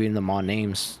giving them all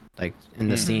names, like in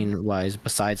the scene wise,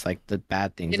 besides like the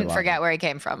bad things. Didn't forget where he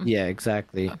came from. Yeah,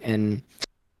 exactly. And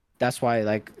that's why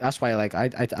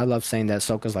I love saying that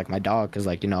Soka's like my dog, because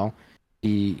like, you know,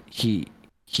 he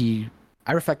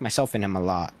I reflect myself in him a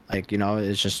lot. Like, you know,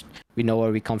 it's just we know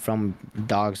where we come from,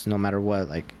 dogs, no matter what,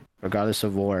 like regardless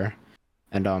of war.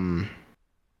 And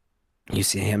you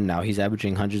see him now, he's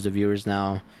averaging hundreds of viewers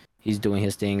now, he's doing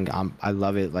his thing. I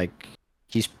love it. Like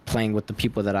he's playing with the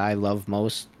people that I love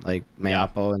most, like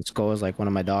Mayapo and Skull is like one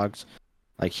of my dogs.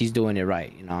 Like he's doing it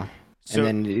right, you know. So,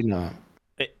 and then, you know,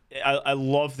 I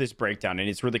love this breakdown, and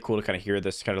it's really cool to kind of hear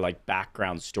this kind of like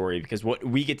background story, because what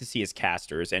we get to see as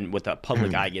casters and what the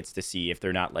public eye gets to see, if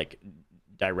they're not like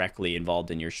directly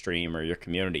involved in your stream or your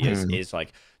community, is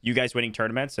like you guys winning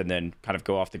tournaments and then kind of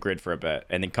go off the grid for a bit,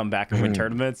 and then come back and win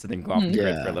tournaments and then go off the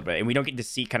grid for a little bit. And we don't get to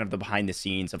see kind of the behind the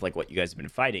scenes of like what you guys have been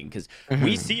fighting, because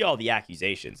we see all the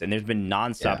accusations, and there's been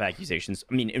nonstop accusations.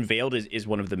 I mean, Unveiled is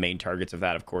one of the main targets of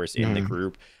that, of course, in the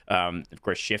group. Of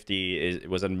course, Shifty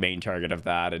was a main target of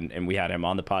that, and we had him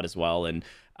on the pod as well. And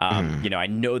you know, I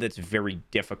know that's very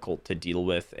difficult to deal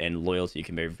with, and loyalty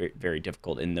can be very, very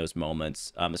difficult in those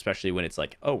moments, especially when it's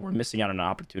like, oh, we're missing out on an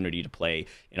opportunity to play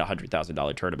in a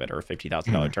 $100,000 tournament or a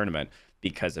 $50,000 tournament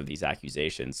because of these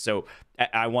accusations. So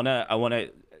I wanna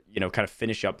you know, kind of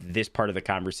finish up this part of the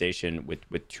conversation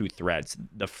with two threads.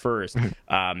 The first,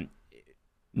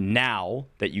 now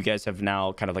that you guys have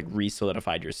now kind of like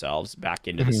re-solidified yourselves back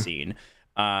into the scene,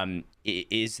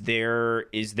 is there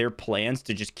plans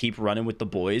to just keep running with the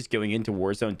boys going into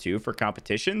Warzone 2 for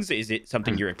competitions? Is it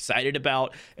something you're excited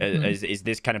about? Is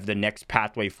this kind of the next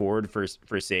pathway forward for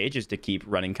Sage, is to keep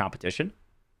running competition?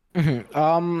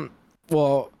 Well,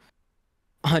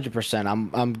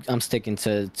 100%. I'm sticking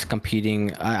to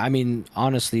competing. I mean,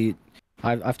 honestly,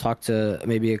 I've talked to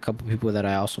maybe a couple people that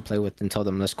I also play with and tell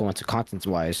them let's go into content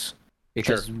wise,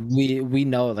 because we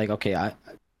know, like, okay, I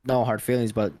no hard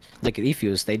feelings, but like at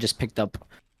eFuse, they just picked up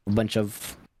a bunch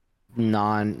of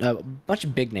bunch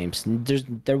of big names.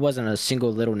 There wasn't a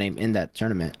single little name in that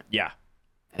tournament. Yeah.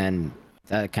 And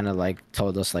that kind of like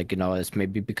told us, like, it's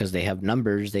maybe because they have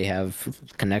numbers, they have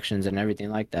connections and everything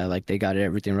like that. Like, they got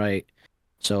everything right.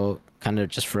 So kind of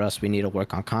just for us, we need to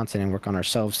work on content and work on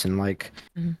ourselves and like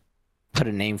put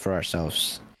a name for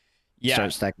ourselves. Yeah.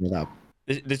 Start stacking it up.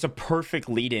 There's a perfect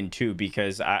lead in too,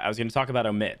 because I was going to talk about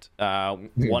Omit.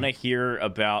 Want to hear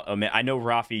about Omit? I know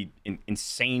Rafi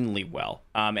insanely well,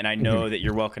 and I know that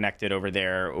you're well connected over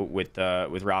there with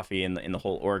Rafi and the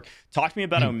whole org. Talk to me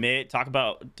about Omit. Talk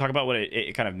about what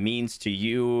it kind of means to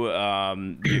you,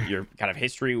 your kind of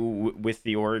history with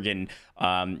the org, and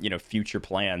future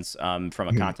plans from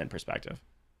a content perspective.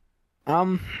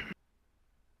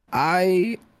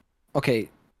 Okay.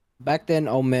 Back then,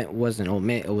 Omit wasn't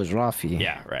Omit, it was Rafi.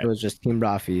 Yeah, right. It was just Team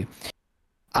Rafi.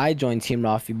 I joined Team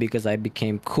Rafi because I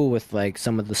became cool with like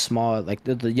some of the small, like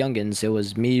the youngins. It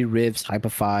was me, Rivs,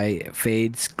 Hyperfy,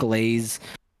 Fades, Glaze,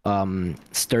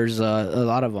 Sturza, a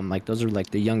lot of them. Like, those are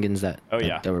like the youngins that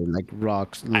they were like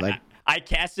rocks. Like, I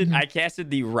casted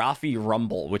the Rafi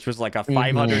Rumble, which was like a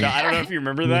 500. I don't know if you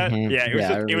remember that.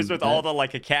 Yeah, it was with all the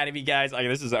like academy guys. Like,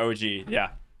 this is OG. Yeah.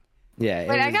 Yeah.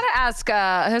 Wait, I gotta ask.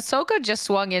 Hisoka just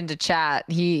swung into chat.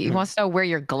 He wants to know where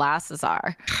your glasses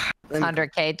are.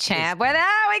 100K champ. Well, there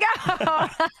we go.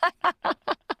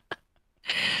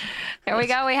 There we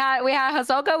go. We had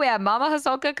Hisoka. We had Mama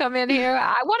Hisoka come in here.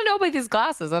 I want to know about these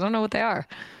glasses. I don't know what they are.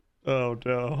 Oh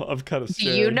no, I'm kind of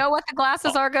scared. Do you know what the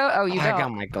glasses are? Oh, you don't. I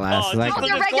got my glasses. They're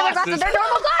regular glasses. They're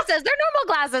normal glasses. They're normal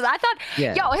glasses. I thought,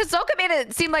 Hisoka made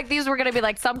it seem like these were gonna be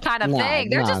like some kind of thing.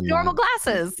 They're just normal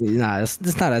glasses. Nah,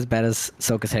 it's not as bad as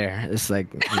Soka's hair. It's like.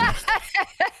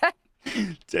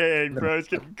 Dang, bro, it's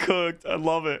getting cooked. I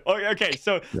love it. Okay,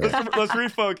 so let's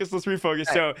refocus.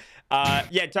 So,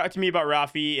 talk to me about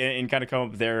Rafi and kind of come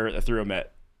up there through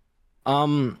Omit.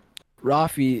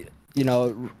 Rafi,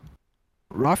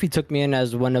 Rafi took me in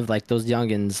as one of like those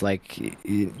youngins. Like,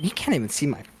 you can't even see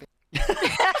my face.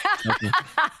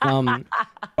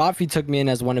 Rafi took me in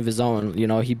as one of his own.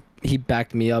 He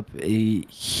backed me up.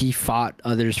 He fought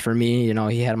others for me.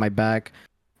 He had my back.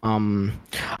 I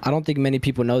don't think many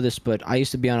people know this, but I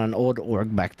used to be on an old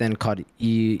org back then called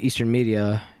Eastern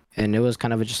Media, and it was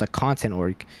kind of just a content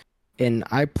org. And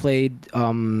I played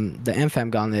the MFAM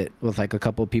Gauntlet with like a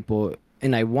couple of people,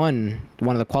 and I won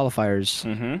one of the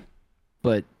qualifiers.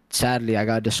 But sadly, I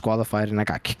got disqualified and I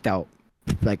got kicked out.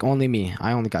 Like, only me.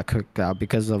 I only got kicked out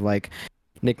because of like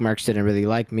Nick Merckx didn't really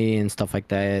like me and stuff like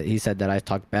that. He said that I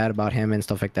talked bad about him and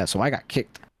stuff like that. So I got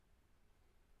kicked.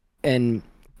 And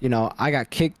I got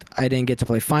kicked. I didn't get to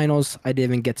play finals. I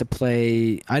didn't even get to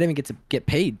play. I didn't even get to get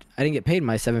paid. I didn't get paid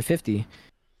my 750.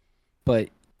 But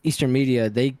Eastern Media,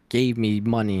 they gave me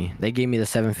money. They gave me the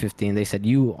 750 and they said,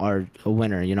 you are a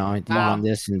winner. You on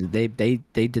this, and they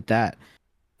did that.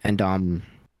 And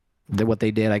what they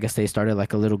did, I guess they started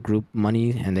like a little group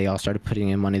money, and they all started putting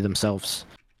in money themselves,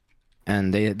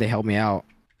 and they helped me out.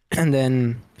 And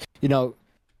then,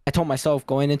 I told myself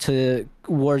going into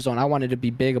Warzone, I wanted to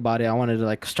be big about it. I wanted to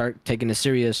like start taking it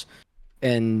serious,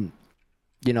 and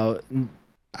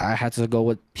I had to go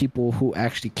with people who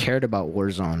actually cared about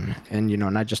Warzone, and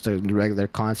not just a regular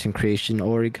content creation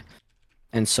org.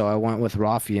 And so I went with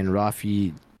Rafi, and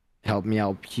Rafi helped me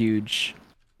out huge.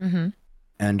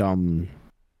 And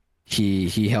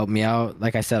he helped me out.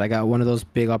 Like I said, I got one of those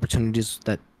big opportunities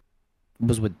that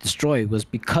was with Destroy, was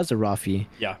because of Rafi.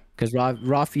 Yeah. Because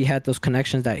Rafi had those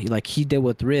connections that he did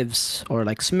with Rivs or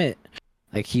like Smith.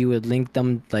 Like, he would link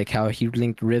them, like how he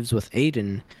linked Rivs with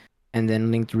Aiden, and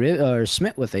then linked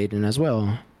Smith with Aiden as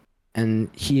well.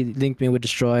 And he linked me with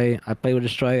Destroy. I played with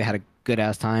Destroy, had a good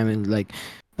ass time, and like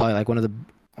probably like one of the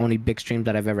only big streams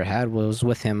that I've ever had was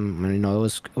with him. And it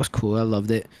was cool. I loved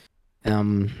it.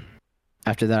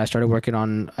 After that, I started working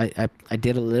on. I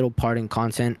did a little part in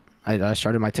content. I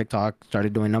started my TikTok,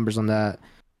 started doing numbers on that.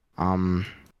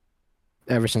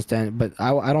 Ever since then, but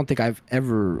I don't think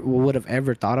would have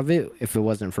ever thought of it if it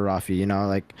wasn't for Rafi.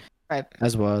 Like, right.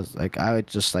 As well as like I would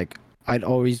just like I'd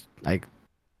always like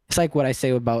it's like what I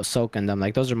say about Soak and them.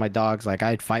 Like those are my dogs. Like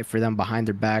I'd fight for them behind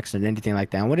their backs and anything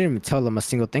like that. I wouldn't even tell them a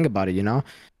single thing about it, you know?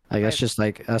 Like that's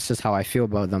just how I feel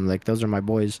about them. Like those are my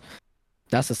boys.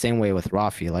 That's the same way with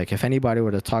Rafi. Like if anybody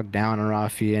were to talk down on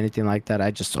Rafi, anything like that, I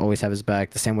just always have his back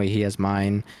the same way he has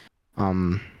mine.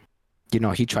 You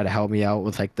know, he tried to help me out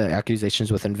with like the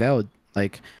accusations with Unveiled.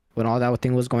 Like when all that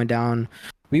thing was going down,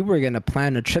 we were gonna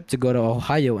plan a trip to go to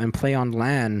Ohio and play on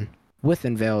LAN with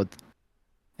Unveiled,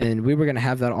 and we were gonna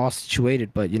have that all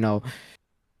situated. But you know,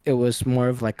 it was more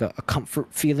of like a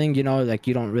comfort feeling. You know, like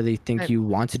you don't really think you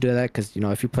want to do that because you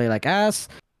know if you play like ass,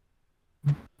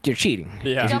 you're cheating.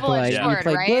 Yeah. If you play, Double-edged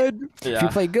sword, right? good, Yeah. if you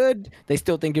play good, they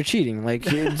still think you're cheating. Like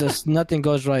just nothing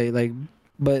goes right. Like,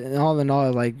 but all in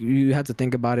all, like you have to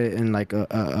think about it in like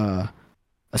a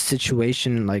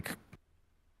situation like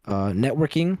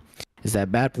networking is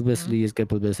that bad publicity is good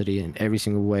publicity in every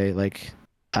single way. Like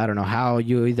I don't know how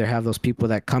you either have those people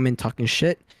that come in talking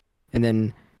shit and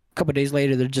then a couple days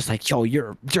later they're just like, yo,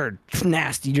 you're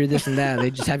nasty, you're this and that. They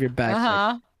just have your back.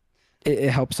 Like, it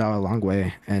helps out a long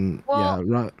way. And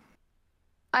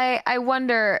I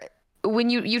wonder when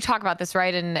you talk about this,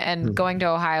 right? And going to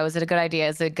Ohio, is it a good idea?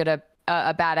 Is it a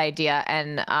bad idea?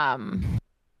 And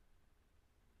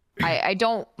I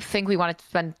don't think we want to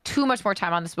spend too much more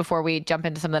time on this before we jump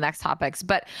into some of the next topics.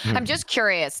 But I'm just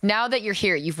curious, now that you're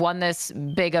here, you've won this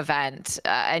big event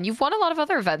and you've won a lot of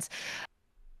other events.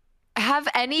 Have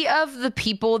any of the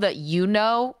people that you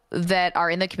know that are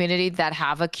in the community that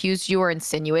have accused you or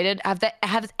insinuated,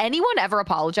 have anyone ever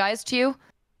apologized to you?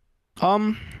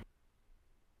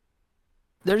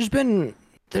 There's been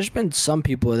some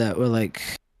people that were like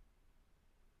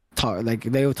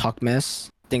they would talk mess,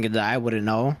 thinking that I wouldn't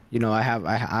know. You know,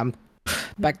 I'm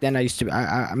back then I used to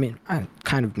I mean I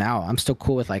kind of now I'm still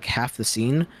cool with like half the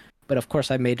scene, but of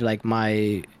course I made like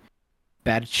my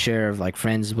bad share of like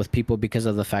friends with people because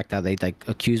of the fact that they like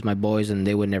accuse my boys and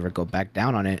they would never go back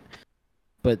down on it.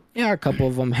 But yeah, a couple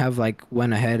of them have like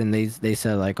went ahead and they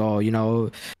said like, oh, you know,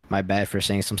 my bad for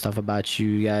saying some stuff about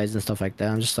you guys and stuff like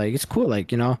that. I'm just like, it's cool,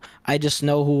 like, you know, I just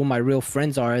know who my real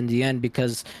friends are in the end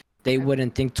because they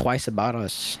wouldn't think twice about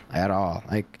us at all.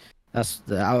 Like that's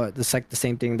like the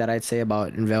same thing that I'd say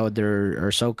about Invalid or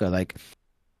Soka. Like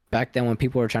back then when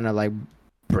people were trying to like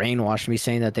brainwash me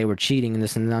saying that they were cheating and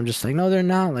this and that, I'm just like, no, they're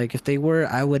not. Like if they were,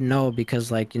 I would know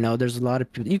because like, you know, there's a lot of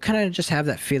people, you kind of just have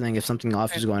that feeling if something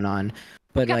off is going on.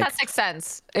 But you got like that sixth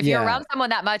sense. If you're around someone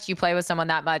that much, you play with someone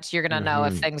that much, you're gonna know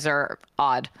if things are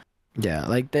odd. Yeah,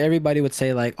 like everybody would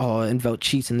say like, oh, Invoke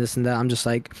cheats and this and that. I'm just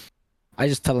like, I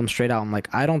just tell them straight out. I'm like,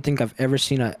 I don't think I've ever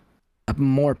seen a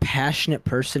more passionate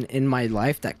person in my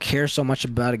life that cares so much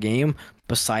about a game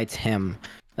besides him.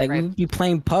 Like we'd be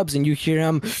playing pubs and you hear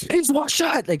him, he's one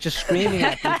shot, like just screaming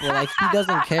at people. Like he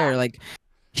doesn't care. Like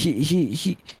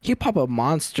he pop a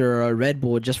Monster or a Red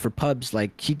Bull just for pubs.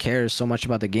 Like he cares so much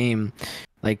about the game.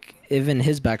 Like even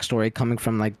his backstory coming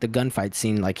from like the gunfight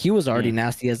scene, like he was already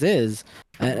nasty as is,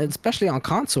 and especially on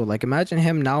console. Like imagine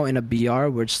him now in a BR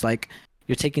where it's like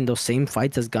you're taking those same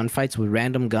fights as gunfights with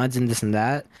random guns and this and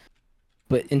that,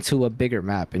 but into a bigger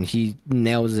map, and he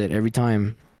nails it every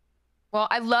time. Well,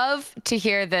 I love to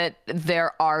hear that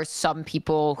there are some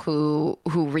people who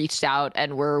reached out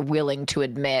and were willing to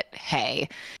admit, hey,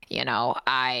 you know,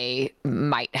 I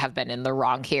might have been in the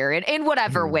wrong here in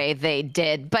whatever way they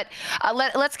did. But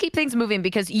let's keep things moving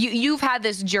because you've had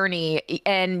this journey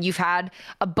and you've had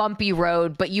a bumpy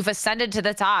road, but you've ascended to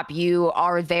the top. You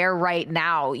are there right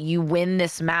now. You win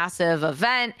this massive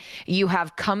event. You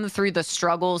have come through the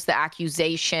struggles, the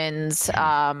accusations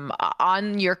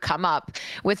on your come up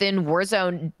within Warzone.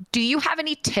 Do you have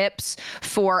any tips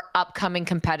for upcoming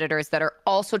competitors that are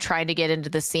also trying to get into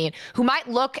the scene who might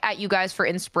look at you guys for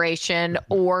inspiration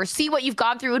or see what you've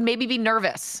gone through and maybe be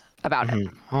nervous about it?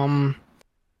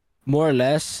 More or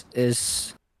less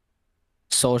is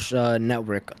social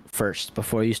network first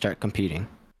before you start competing.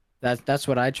 That's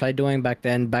what I tried doing back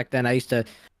then. Back then I used to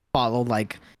follow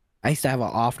I used to have an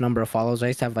off number of follows. I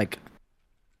used to have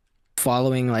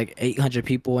following 800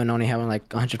 people and only having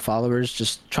 100 followers,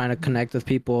 just trying to connect with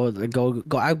people. Go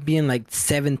I'd be in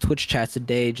 7 Twitch chats a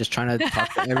day just trying to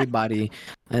talk to everybody.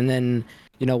 And then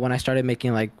when I started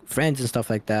making friends and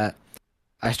stuff like that,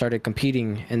 I started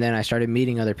competing, and then I started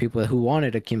meeting other people who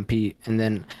wanted to compete, and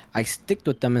then I sticked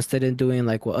with them instead of doing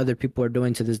what other people are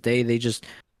doing to this day. They just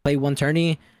play one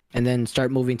tourney and then start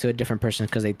moving to a different person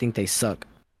because they think they suck.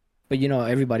 But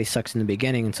everybody sucks in the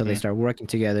beginning until they start working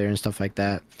together and stuff like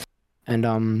that.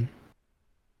 And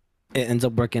it ends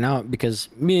up working out because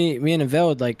me and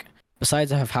Aveld,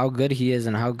 besides of how good he is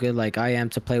and how good I am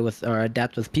to play with or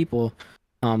adapt with people,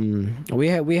 We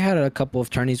had a couple of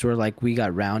tourneys where like we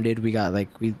got rounded. We got like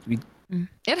we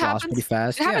It lost pretty happens.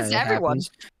 fast. It happens Yeah, to it everyone.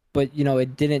 happens. But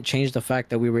it didn't change the fact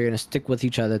that we were gonna stick with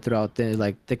each other throughout the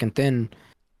like thick and thin.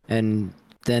 And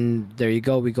then there you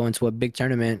go. We go into a big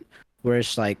tournament where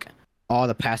it's like all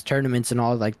the past tournaments and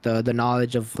all like the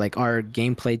knowledge of like our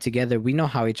gameplay together. We know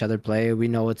how each other play. We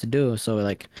know what to do. So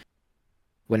like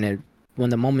when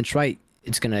the moment's right,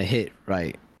 it's gonna hit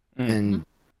right. And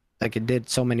like it did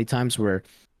so many times where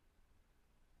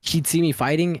he'd see me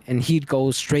fighting and he'd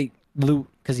go straight loot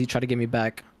because he tried to get me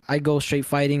back. I go straight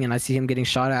fighting and I see him getting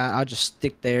shot at. I'll just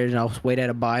stick there and I'll wait at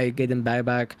a buy, get him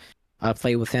back. I'll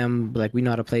play with him. Like we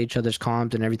know how to play each other's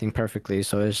comps and everything perfectly.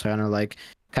 So it's kind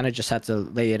of just have to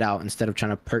lay it out instead of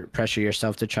trying to pressure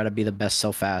yourself to try to be the best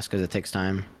so fast because it takes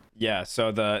time. Yeah,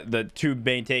 so the two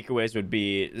main takeaways would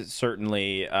be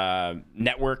certainly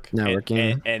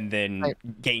Networking. and then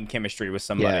Right. gain chemistry with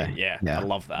somebody. Yeah. I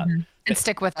love that. And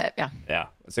stick with it. Yeah. Yeah,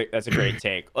 that's a great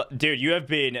take, dude. You have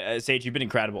been Sage. You've been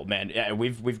incredible, man. Yeah,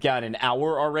 we've got an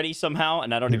hour already somehow,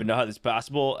 and I don't even know how this is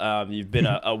possible. You've been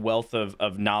a wealth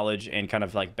of knowledge and kind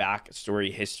of like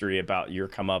backstory history about your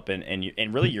come up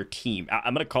and really your team.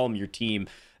 I'm gonna call them your team.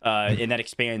 And that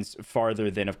expands farther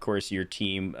than, of course, your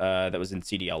team that was in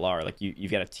CDLR. Like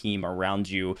you've got a team around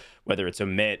you, whether it's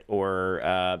Omit or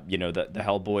the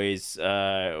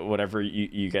Hellboys, whatever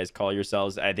you guys call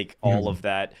yourselves. I think all of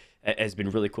that has been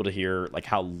really cool to hear, like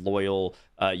how loyal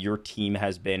your team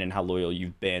has been and how loyal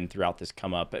you've been throughout this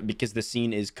come up, because the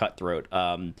scene is cutthroat.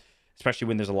 Especially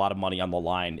when there's a lot of money on the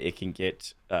line, it can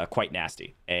get quite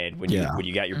nasty. And when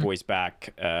you got your boys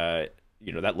back,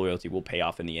 that loyalty will pay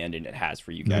off in the end, and it has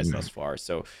for you guys thus far.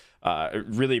 So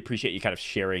really appreciate you kind of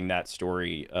sharing that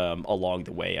story along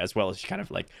the way, as well as kind of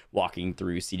like walking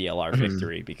through CDLR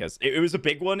victory, because it was a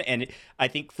big one. And I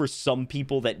think for some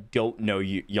people that don't know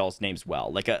y'all's names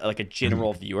well, like a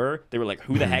general viewer, they were like,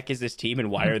 who the heck is this team and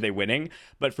why are they winning?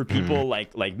 But for people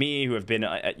like me who have been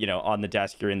on the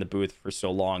desk here in the booth for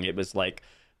so long, it was like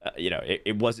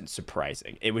it wasn't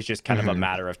surprising. It was just kind of a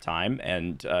matter of time,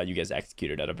 and you guys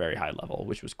executed at a very high level,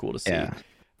 which was cool to see. Yeah.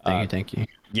 Thank you.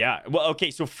 Yeah. Well, okay.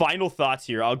 So final thoughts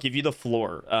here. I'll give you the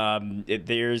floor.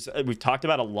 We've talked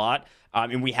about a lot,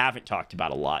 and we haven't talked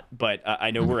about a lot, but I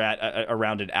know we're at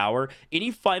around an hour. Any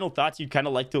final thoughts you'd kind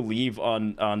of like to leave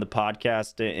on the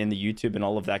podcast and the YouTube and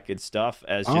all of that good stuff,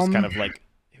 as just kind of like,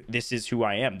 this is who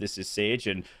I am. This is Sage,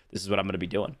 and this is what I'm going to be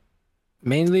doing.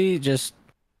 Mainly just,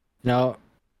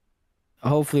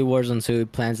 hopefully Warzone 2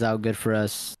 plans out good for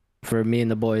us, for me and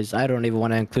the boys. I don't even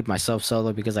want to include myself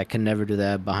solo because I can never do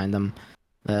that behind them.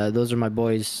 Those are my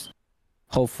boys.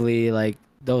 Hopefully, like,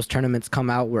 those tournaments come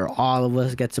out where all of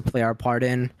us get to play our part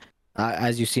in.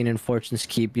 As you've seen in Fortune's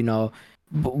Keep,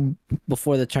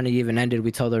 before the tournament even ended,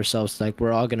 we told ourselves, like,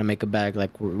 we're all going to make a bag.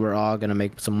 Like, we're all going to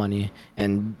make some money.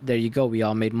 And there you go. We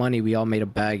all made money. We all made a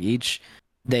bag each.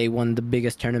 They won the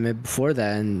biggest tournament before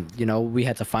that, and we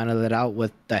had to final it out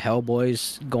with the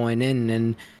Hellboys going in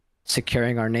and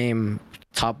securing our name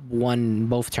top one in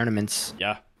both tournaments.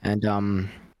 Yeah. And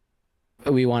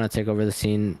we want to take over the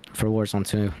scene for Warzone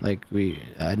 2. Like, we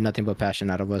nothing but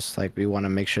passion out of us. Like, we want to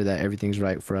make sure that everything's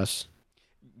right for us.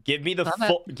 Give me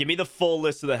the full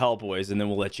list of the Hellboys, and then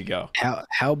we'll let you go.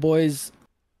 Hellboys,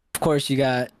 of course, you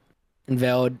got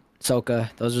Unveiled, Soka.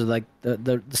 Those are like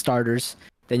the starters.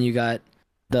 Then you got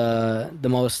the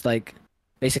most, like,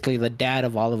 basically the dad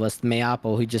of all of us,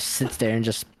 Mayapo, who just sits there and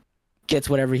just gets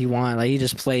whatever he wants. Like, he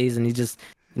just plays, and he just,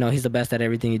 he's the best at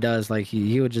everything he does. Like,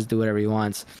 he would just do whatever he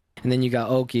wants. And then you got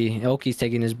Oki. Oki's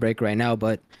taking his break right now,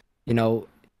 but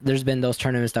there's been those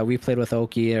tournaments that we played with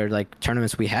Oki, or like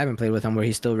tournaments we haven't played with him, where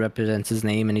he still represents his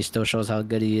name and he still shows how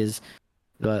good he is.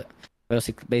 But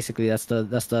basically that's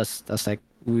us. That's like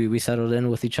we settled in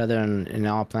with each other, and it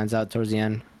all plans out towards the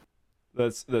end.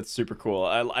 That's super cool.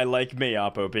 I like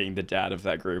Mayapo being the dad of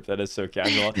that group. That is so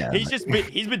casual. Yeah.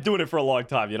 He's been doing it for a long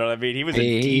time. You know what I mean? He was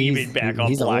a demon back on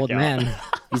He's Blackout. an old man.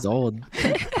 He's old.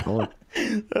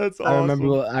 That's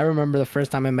awesome. I remember the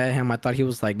first time I met him, I thought he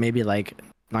was like maybe like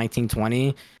 19, 20.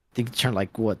 I think he turned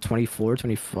like 24,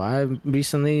 25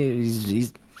 recently.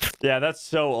 He's Yeah, that's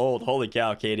so old. Holy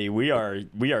cow, Katie. We are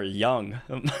young.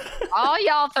 All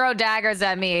y'all throw daggers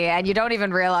at me, and you don't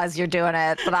even realize you're doing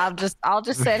it. But I'll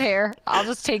just sit here. I'll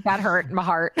just take that hurt in my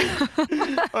heart.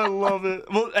 I love it.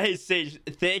 Well, hey, Sage,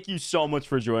 thank you so much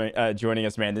for joining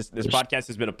us, man. This podcast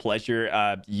has been a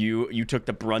pleasure. You took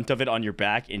the brunt of it on your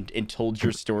back and told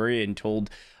your story and told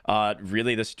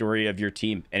really the story of your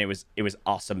team, and it was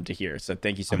awesome to hear. So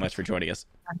thank you so much for joining us.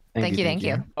 Thank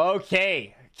you.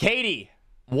 Okay, Katie.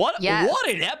 What Yes. what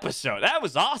an episode! That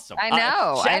was awesome. I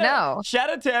know. Shout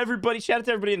out to everybody. Shout out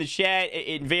to everybody in the chat,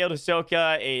 in Veiled,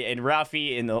 Ahsoka, and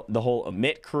Ralphie, and the whole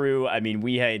Amit crew. I mean,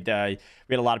 we had a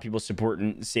lot of people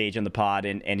supporting Sage on the pod,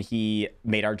 and he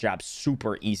made our job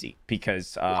super easy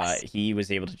because he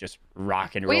was able to just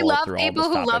rock and roll. We love through people all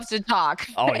who those love to talk.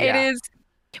 Oh, yeah. It is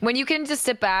when you can just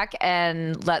sit back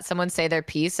and let someone say their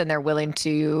piece and they're willing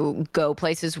to go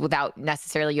places without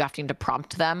necessarily you having to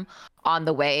prompt them on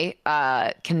the way,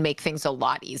 can make things a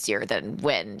lot easier than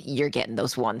when you're getting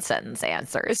those one sentence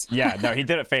answers. Yeah, no, he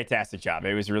did a fantastic job.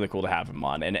 It was really cool to have him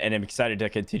on, and I'm excited to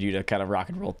continue to kind of rock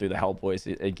and roll through the Hellboys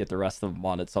and get the rest of them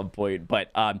on at some point.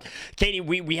 But Katie,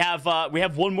 we have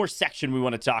one more section we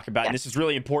want to talk about, and this is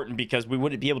really important because we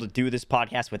wouldn't be able to do this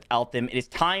podcast without them. It is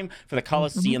time for the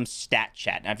Coliseum stat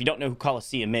chat. Now, if you don't know who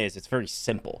Coliseum is, it's very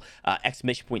simple.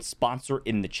 Exclamation point sponsor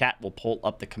in the chat will pull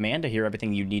up the command to hear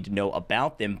everything you need to know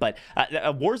about them. But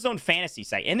a Warzone fantasy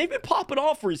site, and they've been popping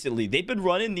off recently. They've been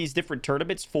running these different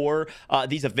tournaments for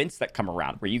these events that come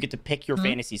around where you get to pick your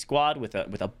fantasy squad with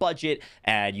a budget,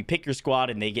 and you pick your squad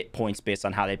and they get points based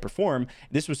on how they perform.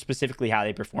 This was specifically how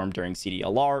they performed during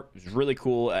CDLR. It was really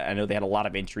cool. I know they had a lot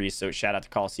of entries, so shout out to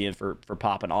Coliseum for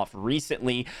popping off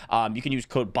recently. You can use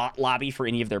code BOTLOBBY for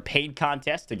any of their paid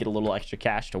contests to get a little extra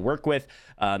cash to work with.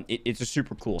 It's a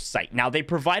super cool site. Now, they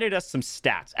provided us some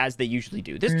stats, as they usually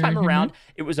do. This time around,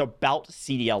 it was about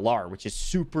CDLR, which is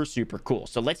super, super cool.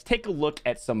 So let's take a look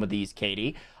at some of these,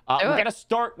 Katie. We're going to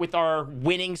start with our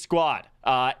winning squad.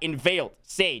 In Veiled,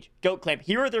 Sage, Goat Clamp.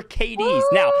 Here are their KDs.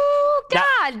 Ooh,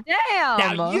 God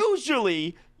damn. Now,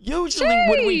 usually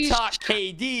when we talk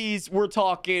KDs, we're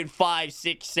talking 5,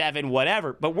 6, 7,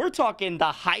 whatever. But we're talking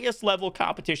the highest level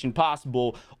competition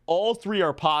possible. All three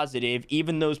are positive,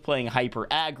 even those playing hyper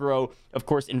aggro. Of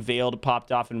course, Veiled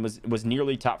popped off and was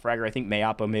nearly top fragger. I think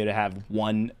Mayapo may have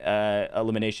one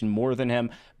elimination more than him,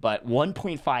 but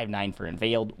 1.59 for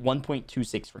Veiled,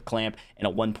 1.26 for Clamp, and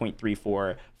a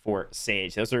 1.34 for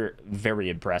Sage. Those are very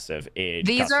impressive.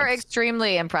 These are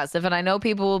extremely impressive, and I know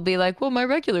people will be like, well, my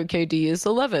regular KD is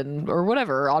 11 or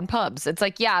whatever on pubs. It's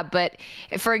like, yeah, but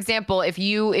for example, if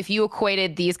you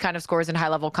equated these kind of scores in high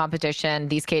level competition,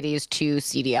 these KDs to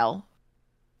CDL,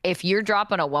 if you're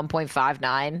dropping a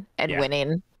 1.59 and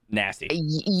winning, nasty,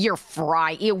 you're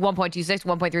fried. 1.26,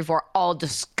 1.34, all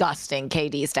disgusting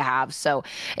KDs to have. So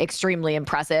extremely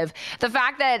impressive. The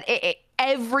fact that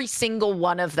every single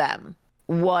one of them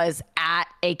was at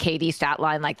a KD stat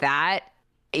line like that,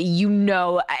 even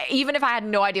if I had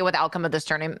no idea what the outcome of this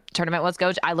tournament was,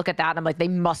 Coach, I look at that and I'm like, they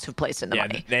must have placed in the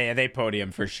money. They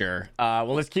podium for sure.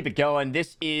 Well, let's keep it going.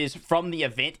 This is from the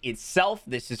event itself.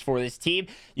 This is for this team.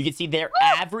 You can see their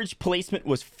average placement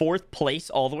was 4th place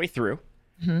all the way through,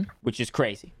 which is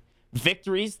crazy.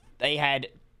 Victories, they had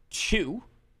 2.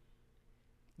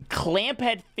 Clamp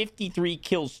had 53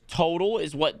 kills total,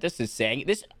 is what this is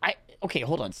saying. Okay,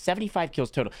 hold on. 75 kills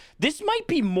total. This might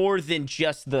be more than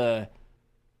just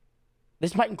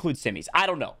this might include semis. I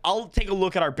don't know. I'll take a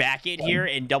look at our back end here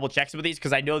and double check some of these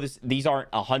because I know these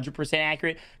aren't 100%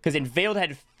 accurate. Because Veiled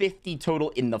had 50 total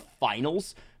in the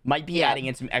finals. Might be adding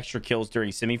in some extra kills during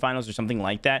semifinals or something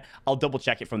like that. I'll double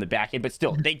check it from the back end, but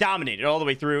still, they dominated all the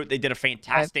way through. They did a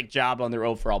fantastic job on their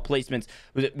overall placements.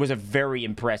 It was a very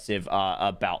impressive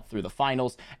bout through the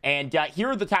finals. And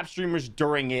here are the top streamers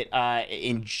during it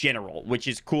in general, which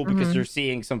is cool because they're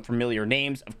seeing some familiar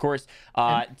names. Of course,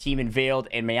 Team Veiled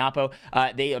and Mayapo.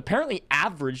 They apparently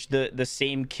averaged the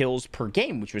same kills per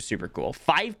game, which was super cool.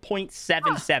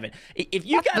 5.77. If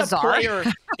you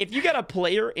got a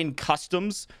player in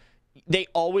customs, they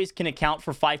always can account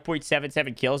for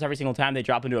 5.77 kills every single time they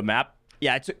drop into a map.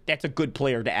 Yeah, that's a good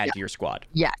player to add to your squad.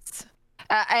 Yes.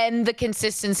 And the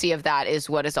consistency of that is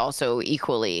what is also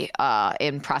equally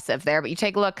impressive there. But you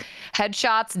take a look,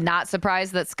 headshots, not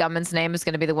surprised that Scumman's name is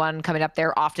going to be the one coming up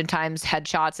there. Oftentimes,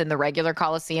 headshots in the regular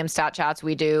Coliseum stat chats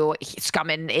we do,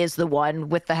 Scumman is the one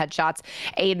with the headshots.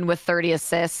 Aiden with 30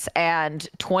 assists and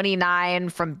 29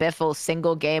 from Biffle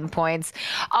single game points.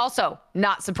 Also,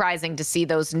 not surprising to see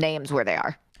those names where they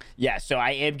are. Yeah, so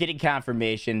I am getting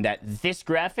confirmation that this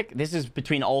graphic, this is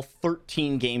between all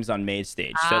 13 games on main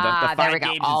stage. So the 5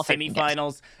 games in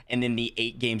semifinals and then the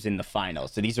 8 games in the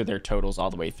finals. So these are their totals all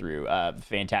the way through.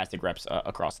 Fantastic reps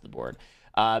across the board.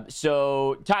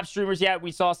 So top streamers,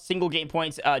 we saw single game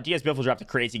points. DS Biffle dropped a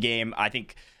crazy game. I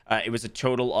think it was a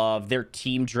total of their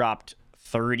team dropped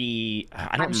 30.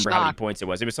 I don't remember how many points it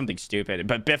was. It was something stupid.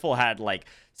 But Biffle had like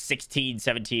 16,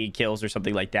 17 kills or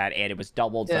something like that, and it was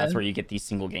doubled. So that's where you get these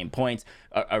single game points.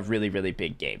 A really, really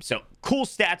big game. So cool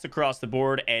stats across the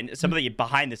board, and some of the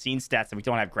behind the scenes stats that we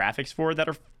don't have graphics for that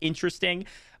are interesting.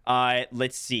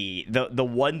 Let's see. The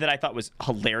one that I thought was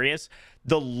hilarious,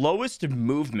 the lowest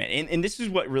movement, and this is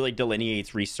what really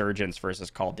delineates Resurgence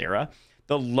versus Caldera.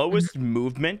 The lowest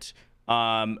movement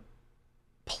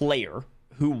player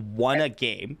who won a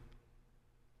game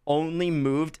only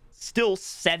moved still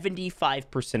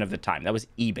 75% of the time. That was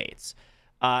Ebates.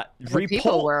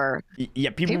 People were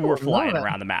flying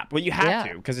around the map. Well, you have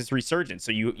to, because it's Resurgence,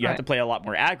 so you have to play a lot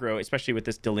more aggro, especially with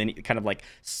this kind of like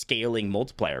scaling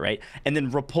multiplayer, right? And then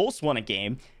Repulse won a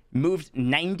game, moved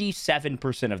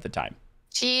 97% of the time.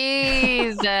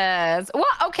 Jesus. Well,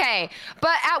 okay.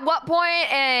 But at what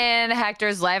point in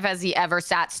Hector's life has he ever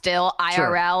sat still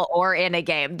IRL or in a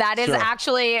game? That is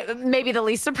actually maybe the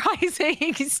least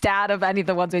surprising stat of any of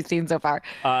the ones we've seen so far.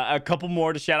 A couple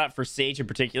more to shout out for Sage in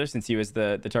particular, since he was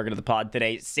the target of the pod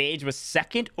today. Sage was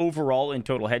second overall in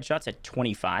total headshots at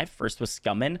 25. First was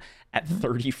Scummin at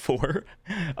 34.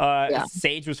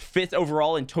 Sage was fifth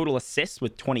overall in total assists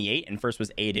with 28, and first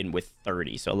was Aiden with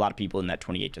 30. So a lot of people in that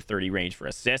 28 to 30 range for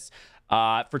assists.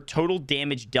 For total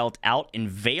damage dealt out, and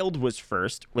Veiled was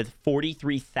first with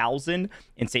 43,000,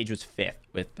 and Sage was fifth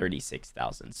with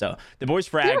 36,000. So the boys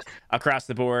fragged across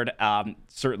the board.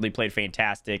 Certainly played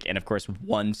fantastic, and of course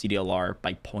won CDLR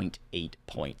by 0.8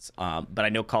 points. But I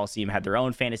know Coliseum had their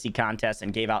own fantasy contest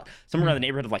and gave out somewhere around the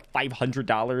neighborhood of like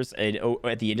 $500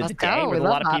 at the end of the day with a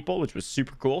lot of people, which was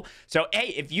super cool. So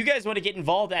hey, if you guys want to get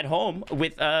involved at home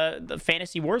with the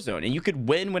Fantasy Warzone, and you could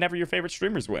win whenever your favorite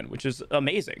streamers win, which is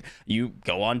amazing. You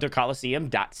go on to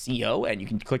coliseum.co and you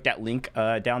can click that link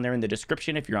down there in the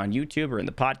description if you're on YouTube, or in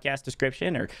the podcast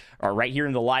description, or right here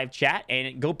in the live chat,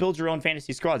 and go build your own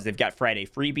fantasy squads. They've got Friday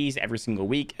freebies every single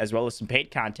week, as well as some paid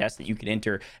contests that you can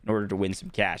enter in order to win some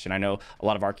cash. And I know a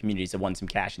lot of our communities have won some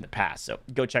cash in the past, so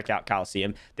go check out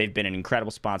Coliseum. They've been an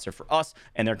incredible sponsor for us,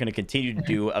 and they're going to continue to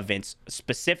do events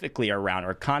specifically around,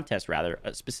 or contests rather,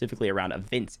 specifically around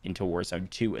events into Warzone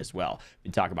 2 as well.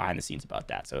 We talk behind the scenes about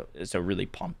that, so really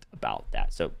pumped about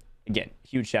that. So again,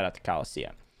 huge shout out to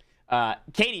Coliseum.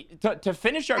 Katie, to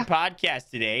finish our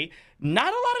podcast today, not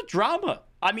a lot of drama.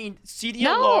 I mean,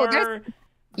 CDLR.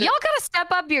 Y'all gotta step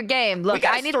up your game. Look,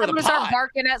 I need someone to start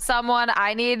barking at someone.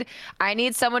 I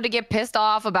need someone to get pissed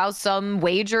off about some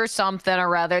wager, something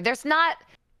or other. There's not.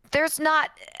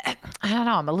 I don't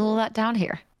know. I'm a little let down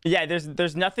here. Yeah,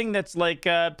 there's nothing that's like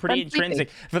pretty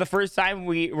intrinsic. For the first time,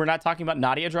 we're not talking about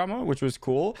Nadia drama, which was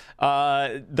cool.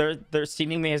 There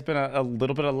seemingly has been a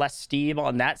little bit of less steam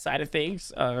on that side of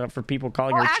things for people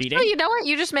calling her cheating. Actually, you know what?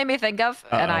 You just made me think of,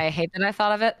 and I hate that I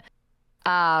thought of it,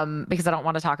 because I don't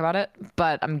want to talk about it,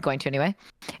 but I'm going to anyway.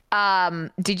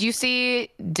 Did you see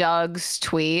Doug's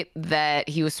tweet that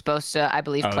he was supposed to, I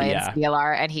believe, play in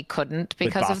CDLR and he couldn't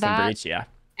because of that? Breach, yeah.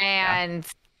 And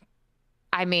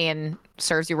I mean,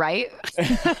 serves you right.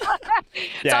 That's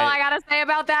all I gotta say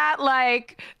about that.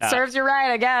 Like, serves you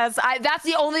right, I guess. That's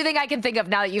the only thing I can think of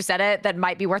now that you said it that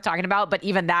might be worth talking about. But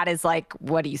even that is like,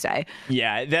 what do you say?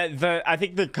 Yeah, I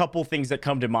think the couple things that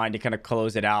come to mind to kind of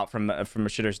close it out from a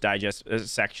Shitter's Digest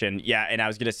section. Yeah, and I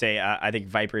was gonna say, I think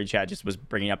Viper in chat just was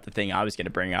bringing up the thing I was gonna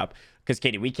bring up. Because,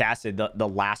 Katie, we casted the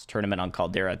last tournament on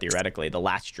Caldera, theoretically, the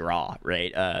last draw,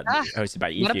 right? Hosted by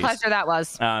Ethos. What a pleasure that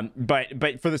was.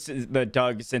 But for the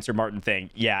Doug Censor Martin thing,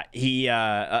 yeah, he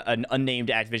an unnamed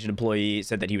Activision employee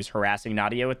said that he was harassing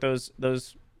Nadia with those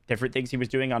different things he was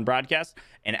doing on broadcast,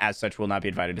 and as such will not be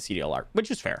invited to CDLR,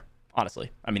 which is fair, honestly.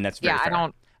 I mean, that's very fair. I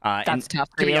don't. That's tough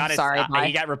for to be you. honest, Sorry,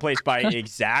 he got replaced by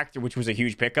Exact, which was a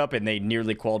huge pickup, and they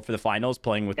nearly qualified for the finals,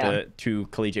 playing with the two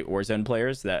collegiate Warzone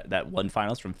players that won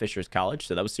finals from Fisher's College.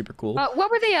 So that was super cool. What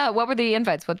were the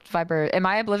invites? What Viper? Am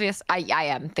I oblivious? I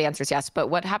am. The answer is yes. But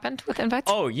what happened with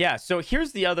invites? Oh yeah. So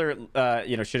here's the other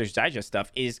Shitter's Digest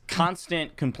stuff is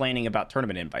constant complaining about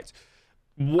tournament invites.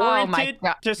 Warranted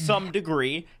to some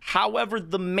degree. However,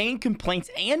 the main complaints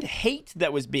and hate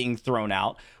that was being thrown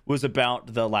out was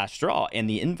about the last draw and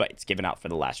the invites given out for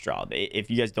the last draw.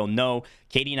 If you guys don't know,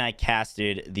 Katie and I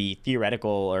casted the theoretical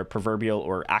or proverbial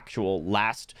or actual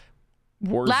last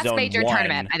major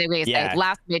tournament. I think we can say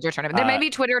last major tournament. There may be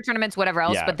Twitter tournaments, whatever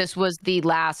else, but this was the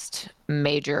last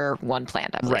major one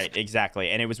planned, I believe. Right, exactly.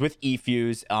 And it was with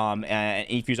eFuse. And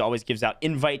eFuse always gives out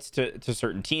invites to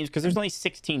certain teams because there's only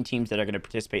 16 teams that are going to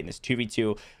participate in this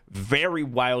 2v2. Very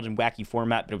wild and wacky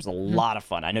format, but it was a lot of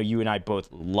fun. I know you and I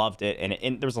both loved it,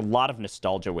 and there's a lot of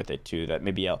nostalgia with it too that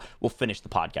maybe we'll finish the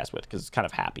podcast with because it's kind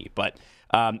of happy. But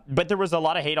there was a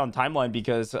lot of hate on Timeline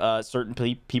because certain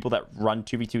people that run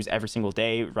 2v2s every single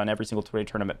day, run every single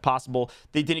tournament possible,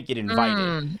 they didn't get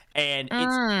invited. And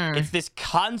it's this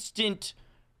constant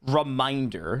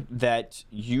reminder that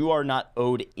you are not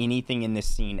owed anything in this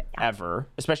scene ever,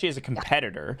 especially as a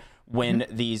competitor, when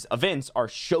these events are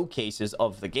showcases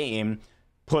of the game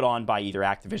put on by either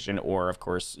Activision or, of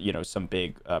course, some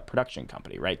big production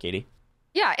company, right, Katie?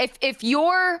 Yeah, if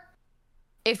your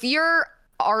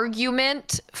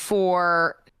argument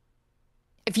for,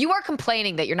 if you are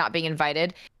complaining that you're not being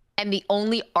invited and the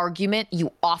only argument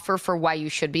you offer for why you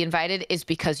should be invited is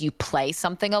because you play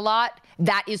something a lot,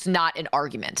 that is not an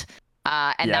argument.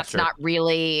 That's not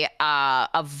really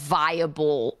a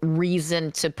viable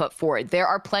reason to put forward. There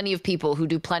are plenty of people who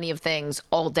do plenty of things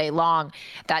all day long.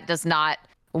 That does not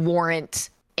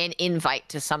warrant an invite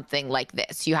to something like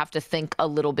this. You have to think a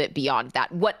little bit beyond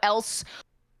that. What else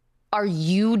are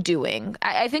you doing?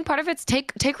 I think part of it's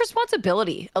take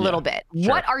responsibility a little bit. Sure.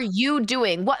 What are you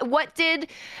doing? What did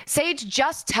Sage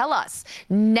just tell us?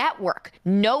 Network,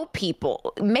 know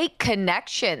people, make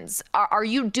connections. Are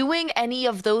you doing any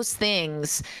of those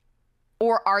things?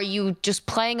 Or are you just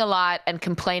playing a lot and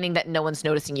complaining that no one's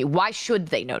noticing you? Why should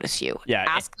they notice you? Yeah,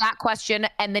 ask that question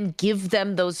and then give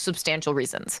them those substantial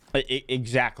reasons.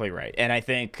 Exactly right. And I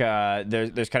think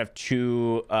there's kind of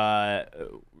two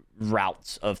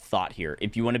routes of thought here.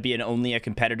 If you want to be only a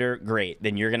competitor, great.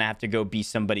 Then you're going to have to go be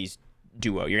somebody's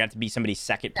duo. You're going to have to be somebody's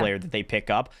second player that they pick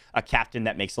up, a captain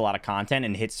that makes a lot of content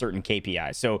and hits certain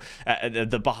KPIs. So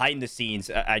the behind the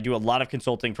scenes, I do a lot of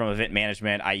consulting from event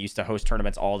management. I used to host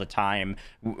tournaments all the time,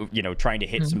 trying to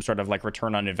hit some sort of like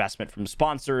return on investment from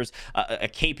sponsors. A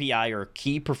KPI or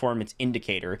key performance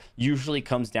indicator usually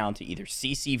comes down to either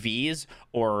CCVs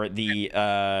or the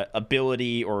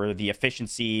ability or the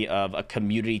efficiency of a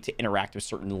community to interact with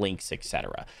certain links,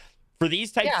 etc. For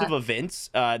these types of events,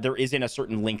 there isn't a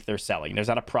certain link they're selling. There's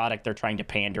not a product they're trying to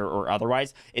pander or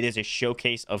otherwise. It is a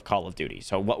showcase of Call of Duty.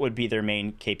 So what would be their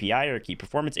main KPI or key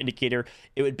performance indicator?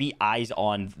 It would be eyes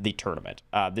on the tournament.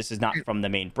 This is not from the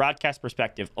main broadcast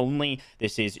perspective only.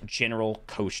 This is general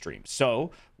co-stream. So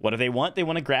what do they want? They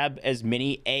want to grab as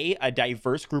many, a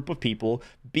diverse group of people,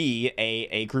 B,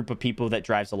 a group of people that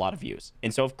drives a lot of views.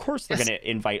 And so, of course, they're going to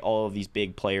invite all of these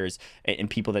big players and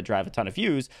people that drive a ton of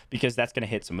views because that's going to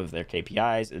hit some of their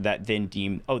KPIs that then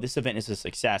deem, oh, this event is a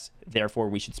success, therefore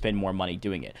we should spend more money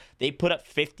doing it. They put up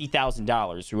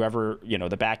 $50,000, whoever,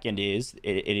 the back end is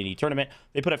in any tournament,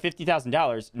 they put up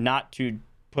 $50,000 not to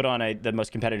put on the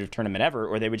most competitive tournament ever,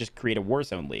 or they would just create a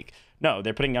Warzone league. No,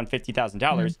 they're putting down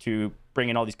 $50,000 to bring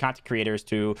in all these content creators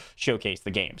to showcase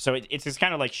the game. So it's this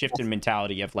kind of like shift in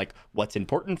mentality of like what's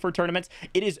important for tournaments.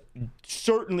 It is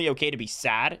certainly okay to be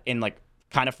sad and like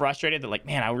kind of frustrated that like,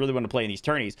 man, I really want to play in these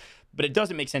tourneys, but it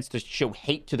doesn't make sense to show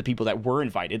hate to the people that were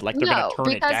invited. Like they're going to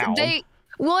turn it down.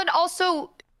 And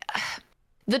also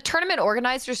the tournament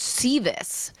organizers see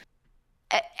this.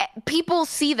 People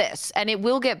see this and it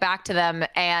will get back to them,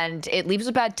 and it leaves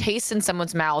a bad taste in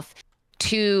someone's mouth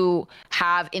to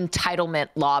have entitlement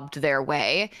lobbed their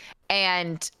way.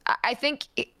 And I think,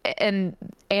 and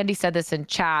Andy said this in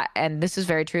chat, and this is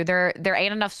very true, there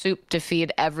ain't enough soup to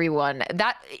feed everyone.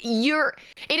 It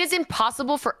is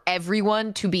impossible for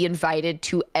everyone to be invited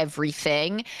to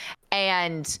everything,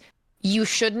 and you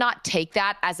should not take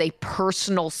that as a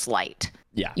personal slight.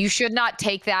 Yeah. You should not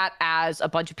take that as a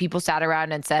bunch of people sat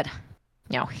around and said,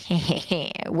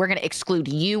 we're going to exclude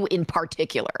you in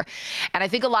particular. And I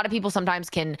think a lot of people sometimes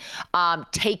can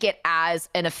take it as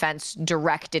an offense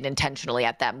directed intentionally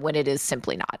at them when it is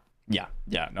simply not.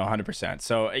 Yeah, no, 100%.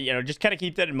 So, just kind of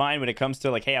keep that in mind when it comes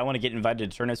to like, hey, I want to get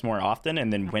invited to tournaments more often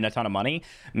and then win a ton of money.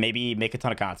 Maybe make a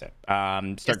ton of content.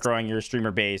 Start growing your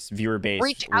streamer base, viewer base.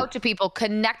 Reach out to people,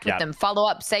 connect with them, follow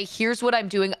up, say, here's what I'm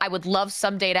doing. I would love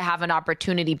someday to have an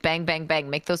opportunity. Bang, bang, bang.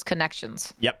 Make those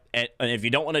connections. Yep. And if you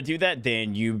don't want to do that,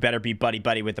 then you better be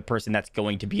buddy with the person that's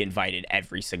going to be invited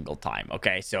every single time.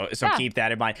 Okay. So keep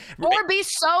that in mind. Or be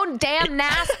so damn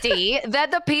nasty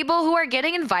that the people who are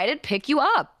getting invited pick you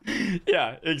up.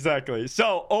 Yeah, exactly.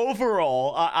 So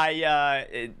overall,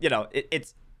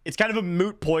 it's kind of a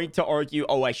moot point to argue,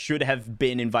 oh, I should have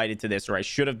been invited to this or I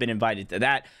should have been invited to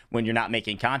that when you're not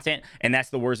making content. And that's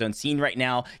the Warzone scene right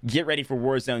now. Get ready for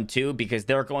Warzone 2 because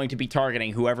they're going to be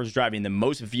targeting whoever's driving the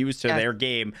most views to their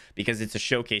game because it's a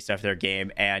showcase of their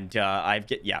game. And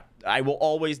I will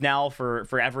always now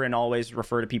forever and always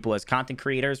refer to people as content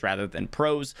creators rather than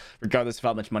pros, regardless of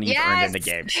how much money you've earned in the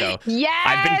game. So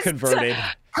I've been converted.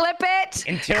 Clip it.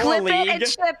 Until Clip a league, it and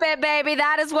ship it, baby.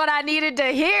 That is what I needed to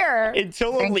hear.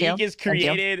 Until a league is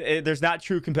created, there's not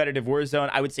true competitive Warzone.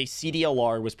 I would say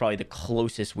CDLR was probably the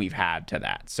closest we've had to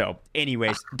that. So,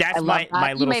 anyways, that's my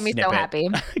little You made me snippet. so happy.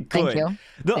 Good. Thank you.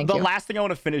 The last thing I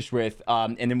want to finish with,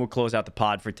 and then we'll close out the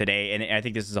pod for today. And I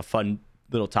think this is a fun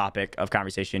little topic of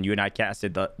conversation. You and I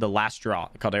casted the last draw,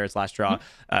 Caldera's last draw.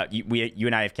 You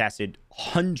and I have casted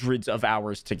hundreds of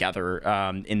hours together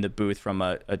in the booth from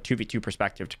a 2v2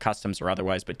 perspective to customs or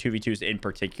otherwise, but 2v2s in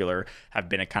particular have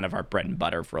been a kind of our bread and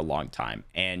butter for a long time.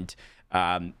 And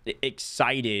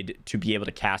excited to be able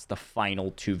to cast the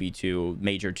final 2v2,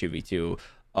 major 2v2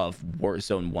 of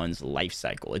Warzone 1's life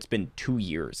cycle. It's been 2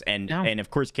 years. And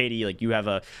of course, Katie, like you have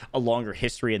a longer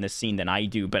history in this scene than I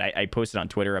do, but I posted on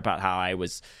Twitter about how I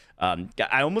was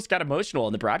I almost got emotional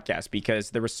in the broadcast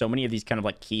because there were so many of these kind of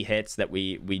like key hits that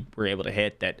we were able to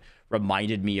hit that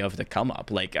reminded me of the come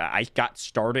up. Like I got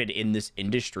started in this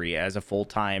industry as a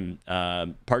full-time,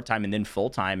 part-time and then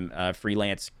full-time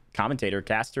freelance commentator,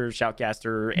 caster,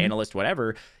 shoutcaster, analyst,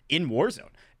 whatever, in Warzone.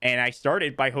 And I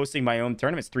started by hosting my own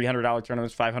tournaments, $300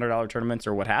 tournaments, $500 tournaments,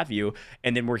 or what have you.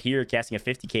 And then we're here casting a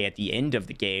 50K at the end of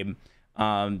the game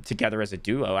together as a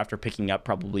duo after picking up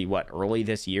probably, early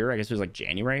this year? I guess it was like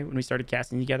January when we started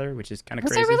casting together, which is kind of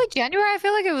crazy. Was it really January? I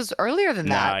feel like it was earlier than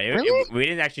that. Really? We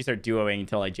didn't actually start duoing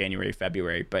until like January,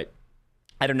 February. But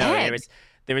I don't know.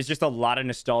 There was just a lot of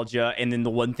nostalgia. And then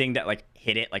the one thing that like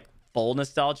hit it like full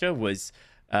nostalgia was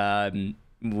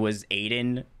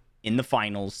Aiden in the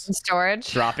finals,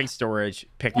 dropping storage,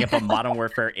 picking up a Modern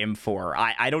Warfare M4.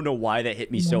 I don't know why that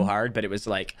hit me so hard, but it was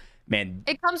like, man,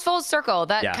 it comes full circle.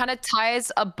 That kind of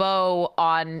ties a bow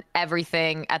on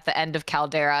everything at the end of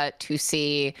Caldera to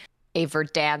see a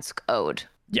Verdansk ode.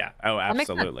 Yeah. Oh,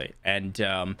 absolutely. And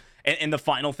the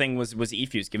final thing was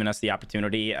eFuse giving us the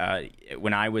opportunity.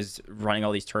 When I was running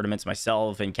all these tournaments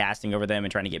myself and casting over them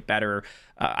and trying to get better,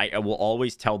 I will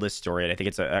always tell this story, and I think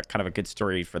it's a kind of a good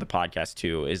story for the podcast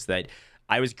too, is that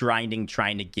I was grinding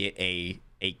trying to get a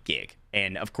gig.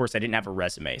 And of course I didn't have a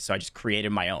resume, so I just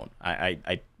created my own.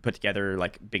 I put together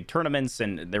like big tournaments,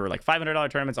 and there were like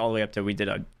 $500 tournaments all the way up to, we did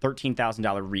a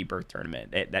 $13,000 rebirth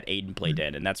tournament that Aiden played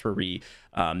in, and that's where we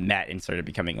met and started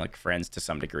becoming like friends to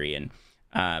some degree.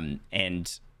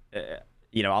 And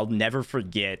you know, I'll never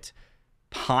forget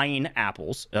Pine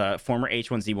Apples, former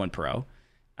H1Z1 Pro.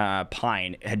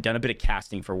 Pine had done a bit of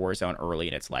casting for Warzone early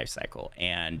in its life cycle,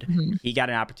 and he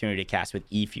got an opportunity to cast with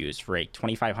eFuse for a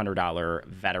 $2,500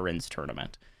 veterans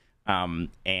tournament,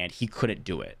 and he couldn't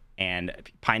do it. And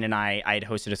Pine and I had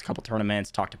hosted a couple tournaments,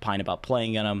 talked to Pine about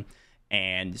playing in them,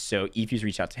 and so eFuse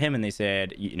reached out to him and they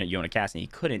said, you want to cast, and he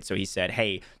couldn't. So he said,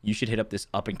 hey, you should hit up this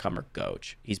up and comer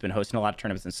Goach. He's been hosting a lot of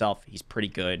tournaments himself. He's pretty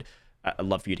good. I'd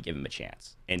love for you to give him a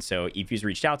chance. And so eFuse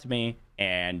reached out to me,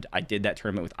 and I did that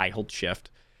tournament with I Hold Shift.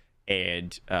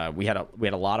 And we had a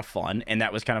lot of fun, and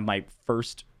that was kind of my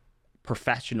first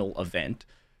professional event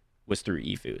was through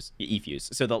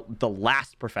eFuse. So the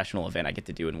last professional event I get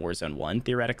to do in Warzone 1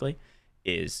 theoretically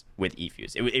is with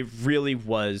eFuse. It really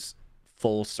was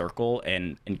full circle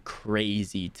and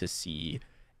crazy to see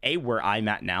where I'm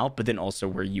at now, but then also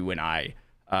where you and I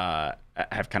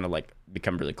have kind of like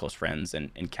become really close friends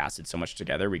and casted so much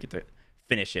together. We get to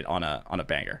finish it on a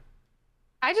banger.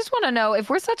 I just want to know, if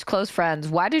we're such close friends,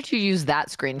 why did you use that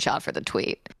screenshot for the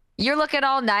tweet? You're looking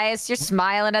all nice. You're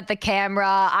smiling at the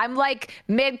camera. I'm like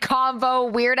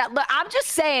mid-convo, weird. I'm just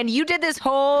saying, you did this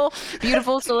whole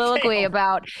beautiful soliloquy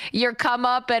about your come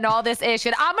up and all this ish.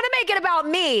 And I'm going to make it about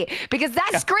me because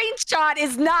that screenshot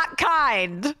is not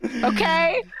kind.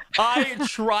 Okay? I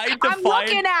tried to I'm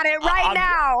looking at it right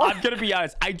now. I'm going to be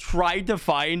honest. I tried to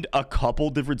find a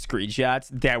couple different screenshots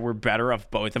that were better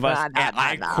of both of us. And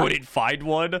I couldn't find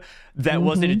one that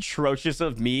wasn't atrocious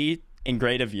of me and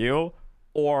great of you.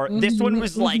 Or this one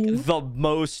was like the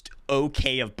most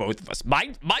okay of both of us.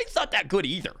 Mine's not that good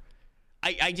either.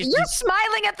 I just You're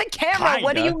smiling at the camera. Kinda.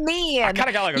 What do you mean? I kind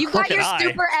of got like a you got your eye.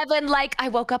 super Evan like I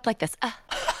woke up like this.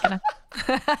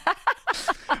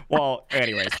 Well,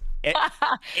 anyways,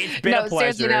 it's been a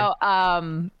pleasure.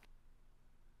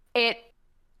 Seriously,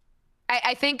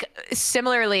 I think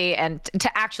similarly, and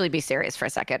to actually be serious for a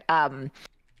second,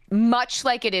 much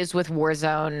like it is with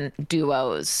Warzone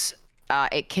duos.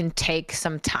 it can take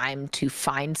some time to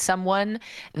find someone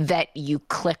that you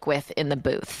click with in the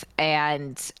booth.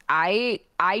 And I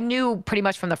knew pretty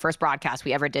much from the first broadcast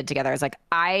we ever did together, I was like,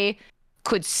 I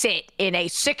could sit in a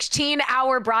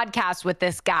 16-hour broadcast with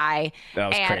this guy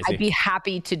and crazy. I'd be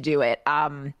happy to do it.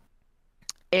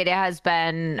 It has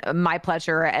been my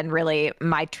pleasure and really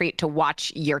my treat to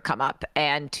watch your come up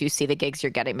and to see the gigs you're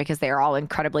getting, because they are all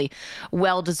incredibly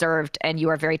well deserved and you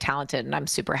are very talented. And I'm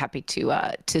super happy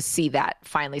to see that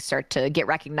finally start to get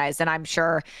recognized. And I'm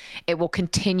sure it will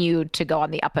continue to go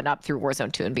on the up and up through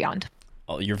Warzone 2 and beyond.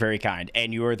 Oh, you're very kind,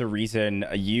 and you are the reason.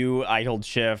 You, Idle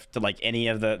Shift, like any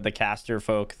of the caster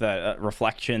folk, the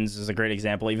Reflections is a great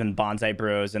example, even Bonsai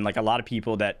Bros, and like a lot of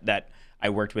people that I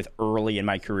worked with early in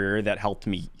my career that helped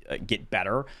me get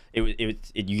better. You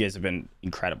guys have been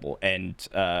incredible. And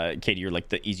Katie, you're like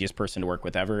the easiest person to work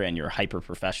with ever, and you're hyper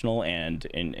professional and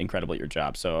incredible at your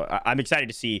job. So I'm excited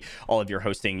to see all of your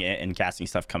hosting and casting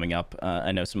stuff coming up.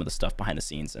 I know some of the stuff behind the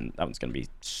scenes, and that one's going to be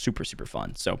super, super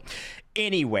fun. So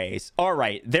anyways, all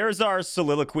right, there's our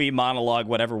soliloquy, monologue,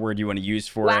 whatever word you want to use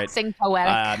for Waxing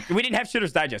poetic. We didn't have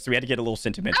Shooter's Digest, so we had to get a little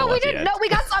sentimental. No, we didn't. No, we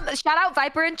got some. Shout out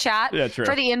Viper in chat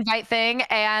for the invite thing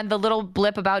and the little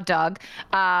blip about Doug.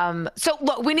 So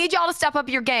look, we need y'all to step up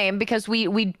your game, because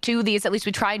we do these, at least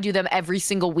we try and do them every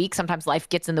single week. Sometimes life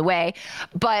gets in the way,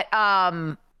 but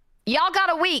y'all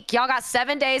got a week. Y'all got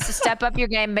 7 days to step up your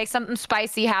game, make something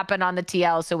spicy happen on the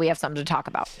TL, so we have something to talk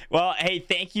about. Well, hey,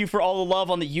 thank you for all the love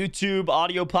on the YouTube,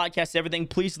 audio, podcast, everything.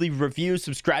 Please leave reviews,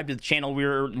 subscribe to the channel.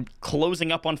 We're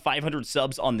closing up on 500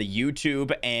 subs on the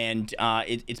YouTube, and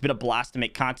it's been a blast to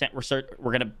make content.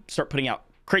 We're gonna start putting out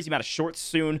crazy amount of shorts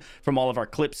soon from all of our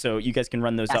clips, so you guys can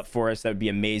run those up for us. That would be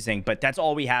amazing. But that's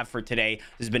all we have for today.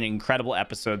 This has been an incredible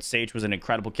episode. Sage was an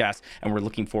incredible guest, and we're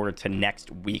looking forward to next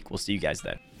week. We'll see you guys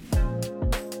then.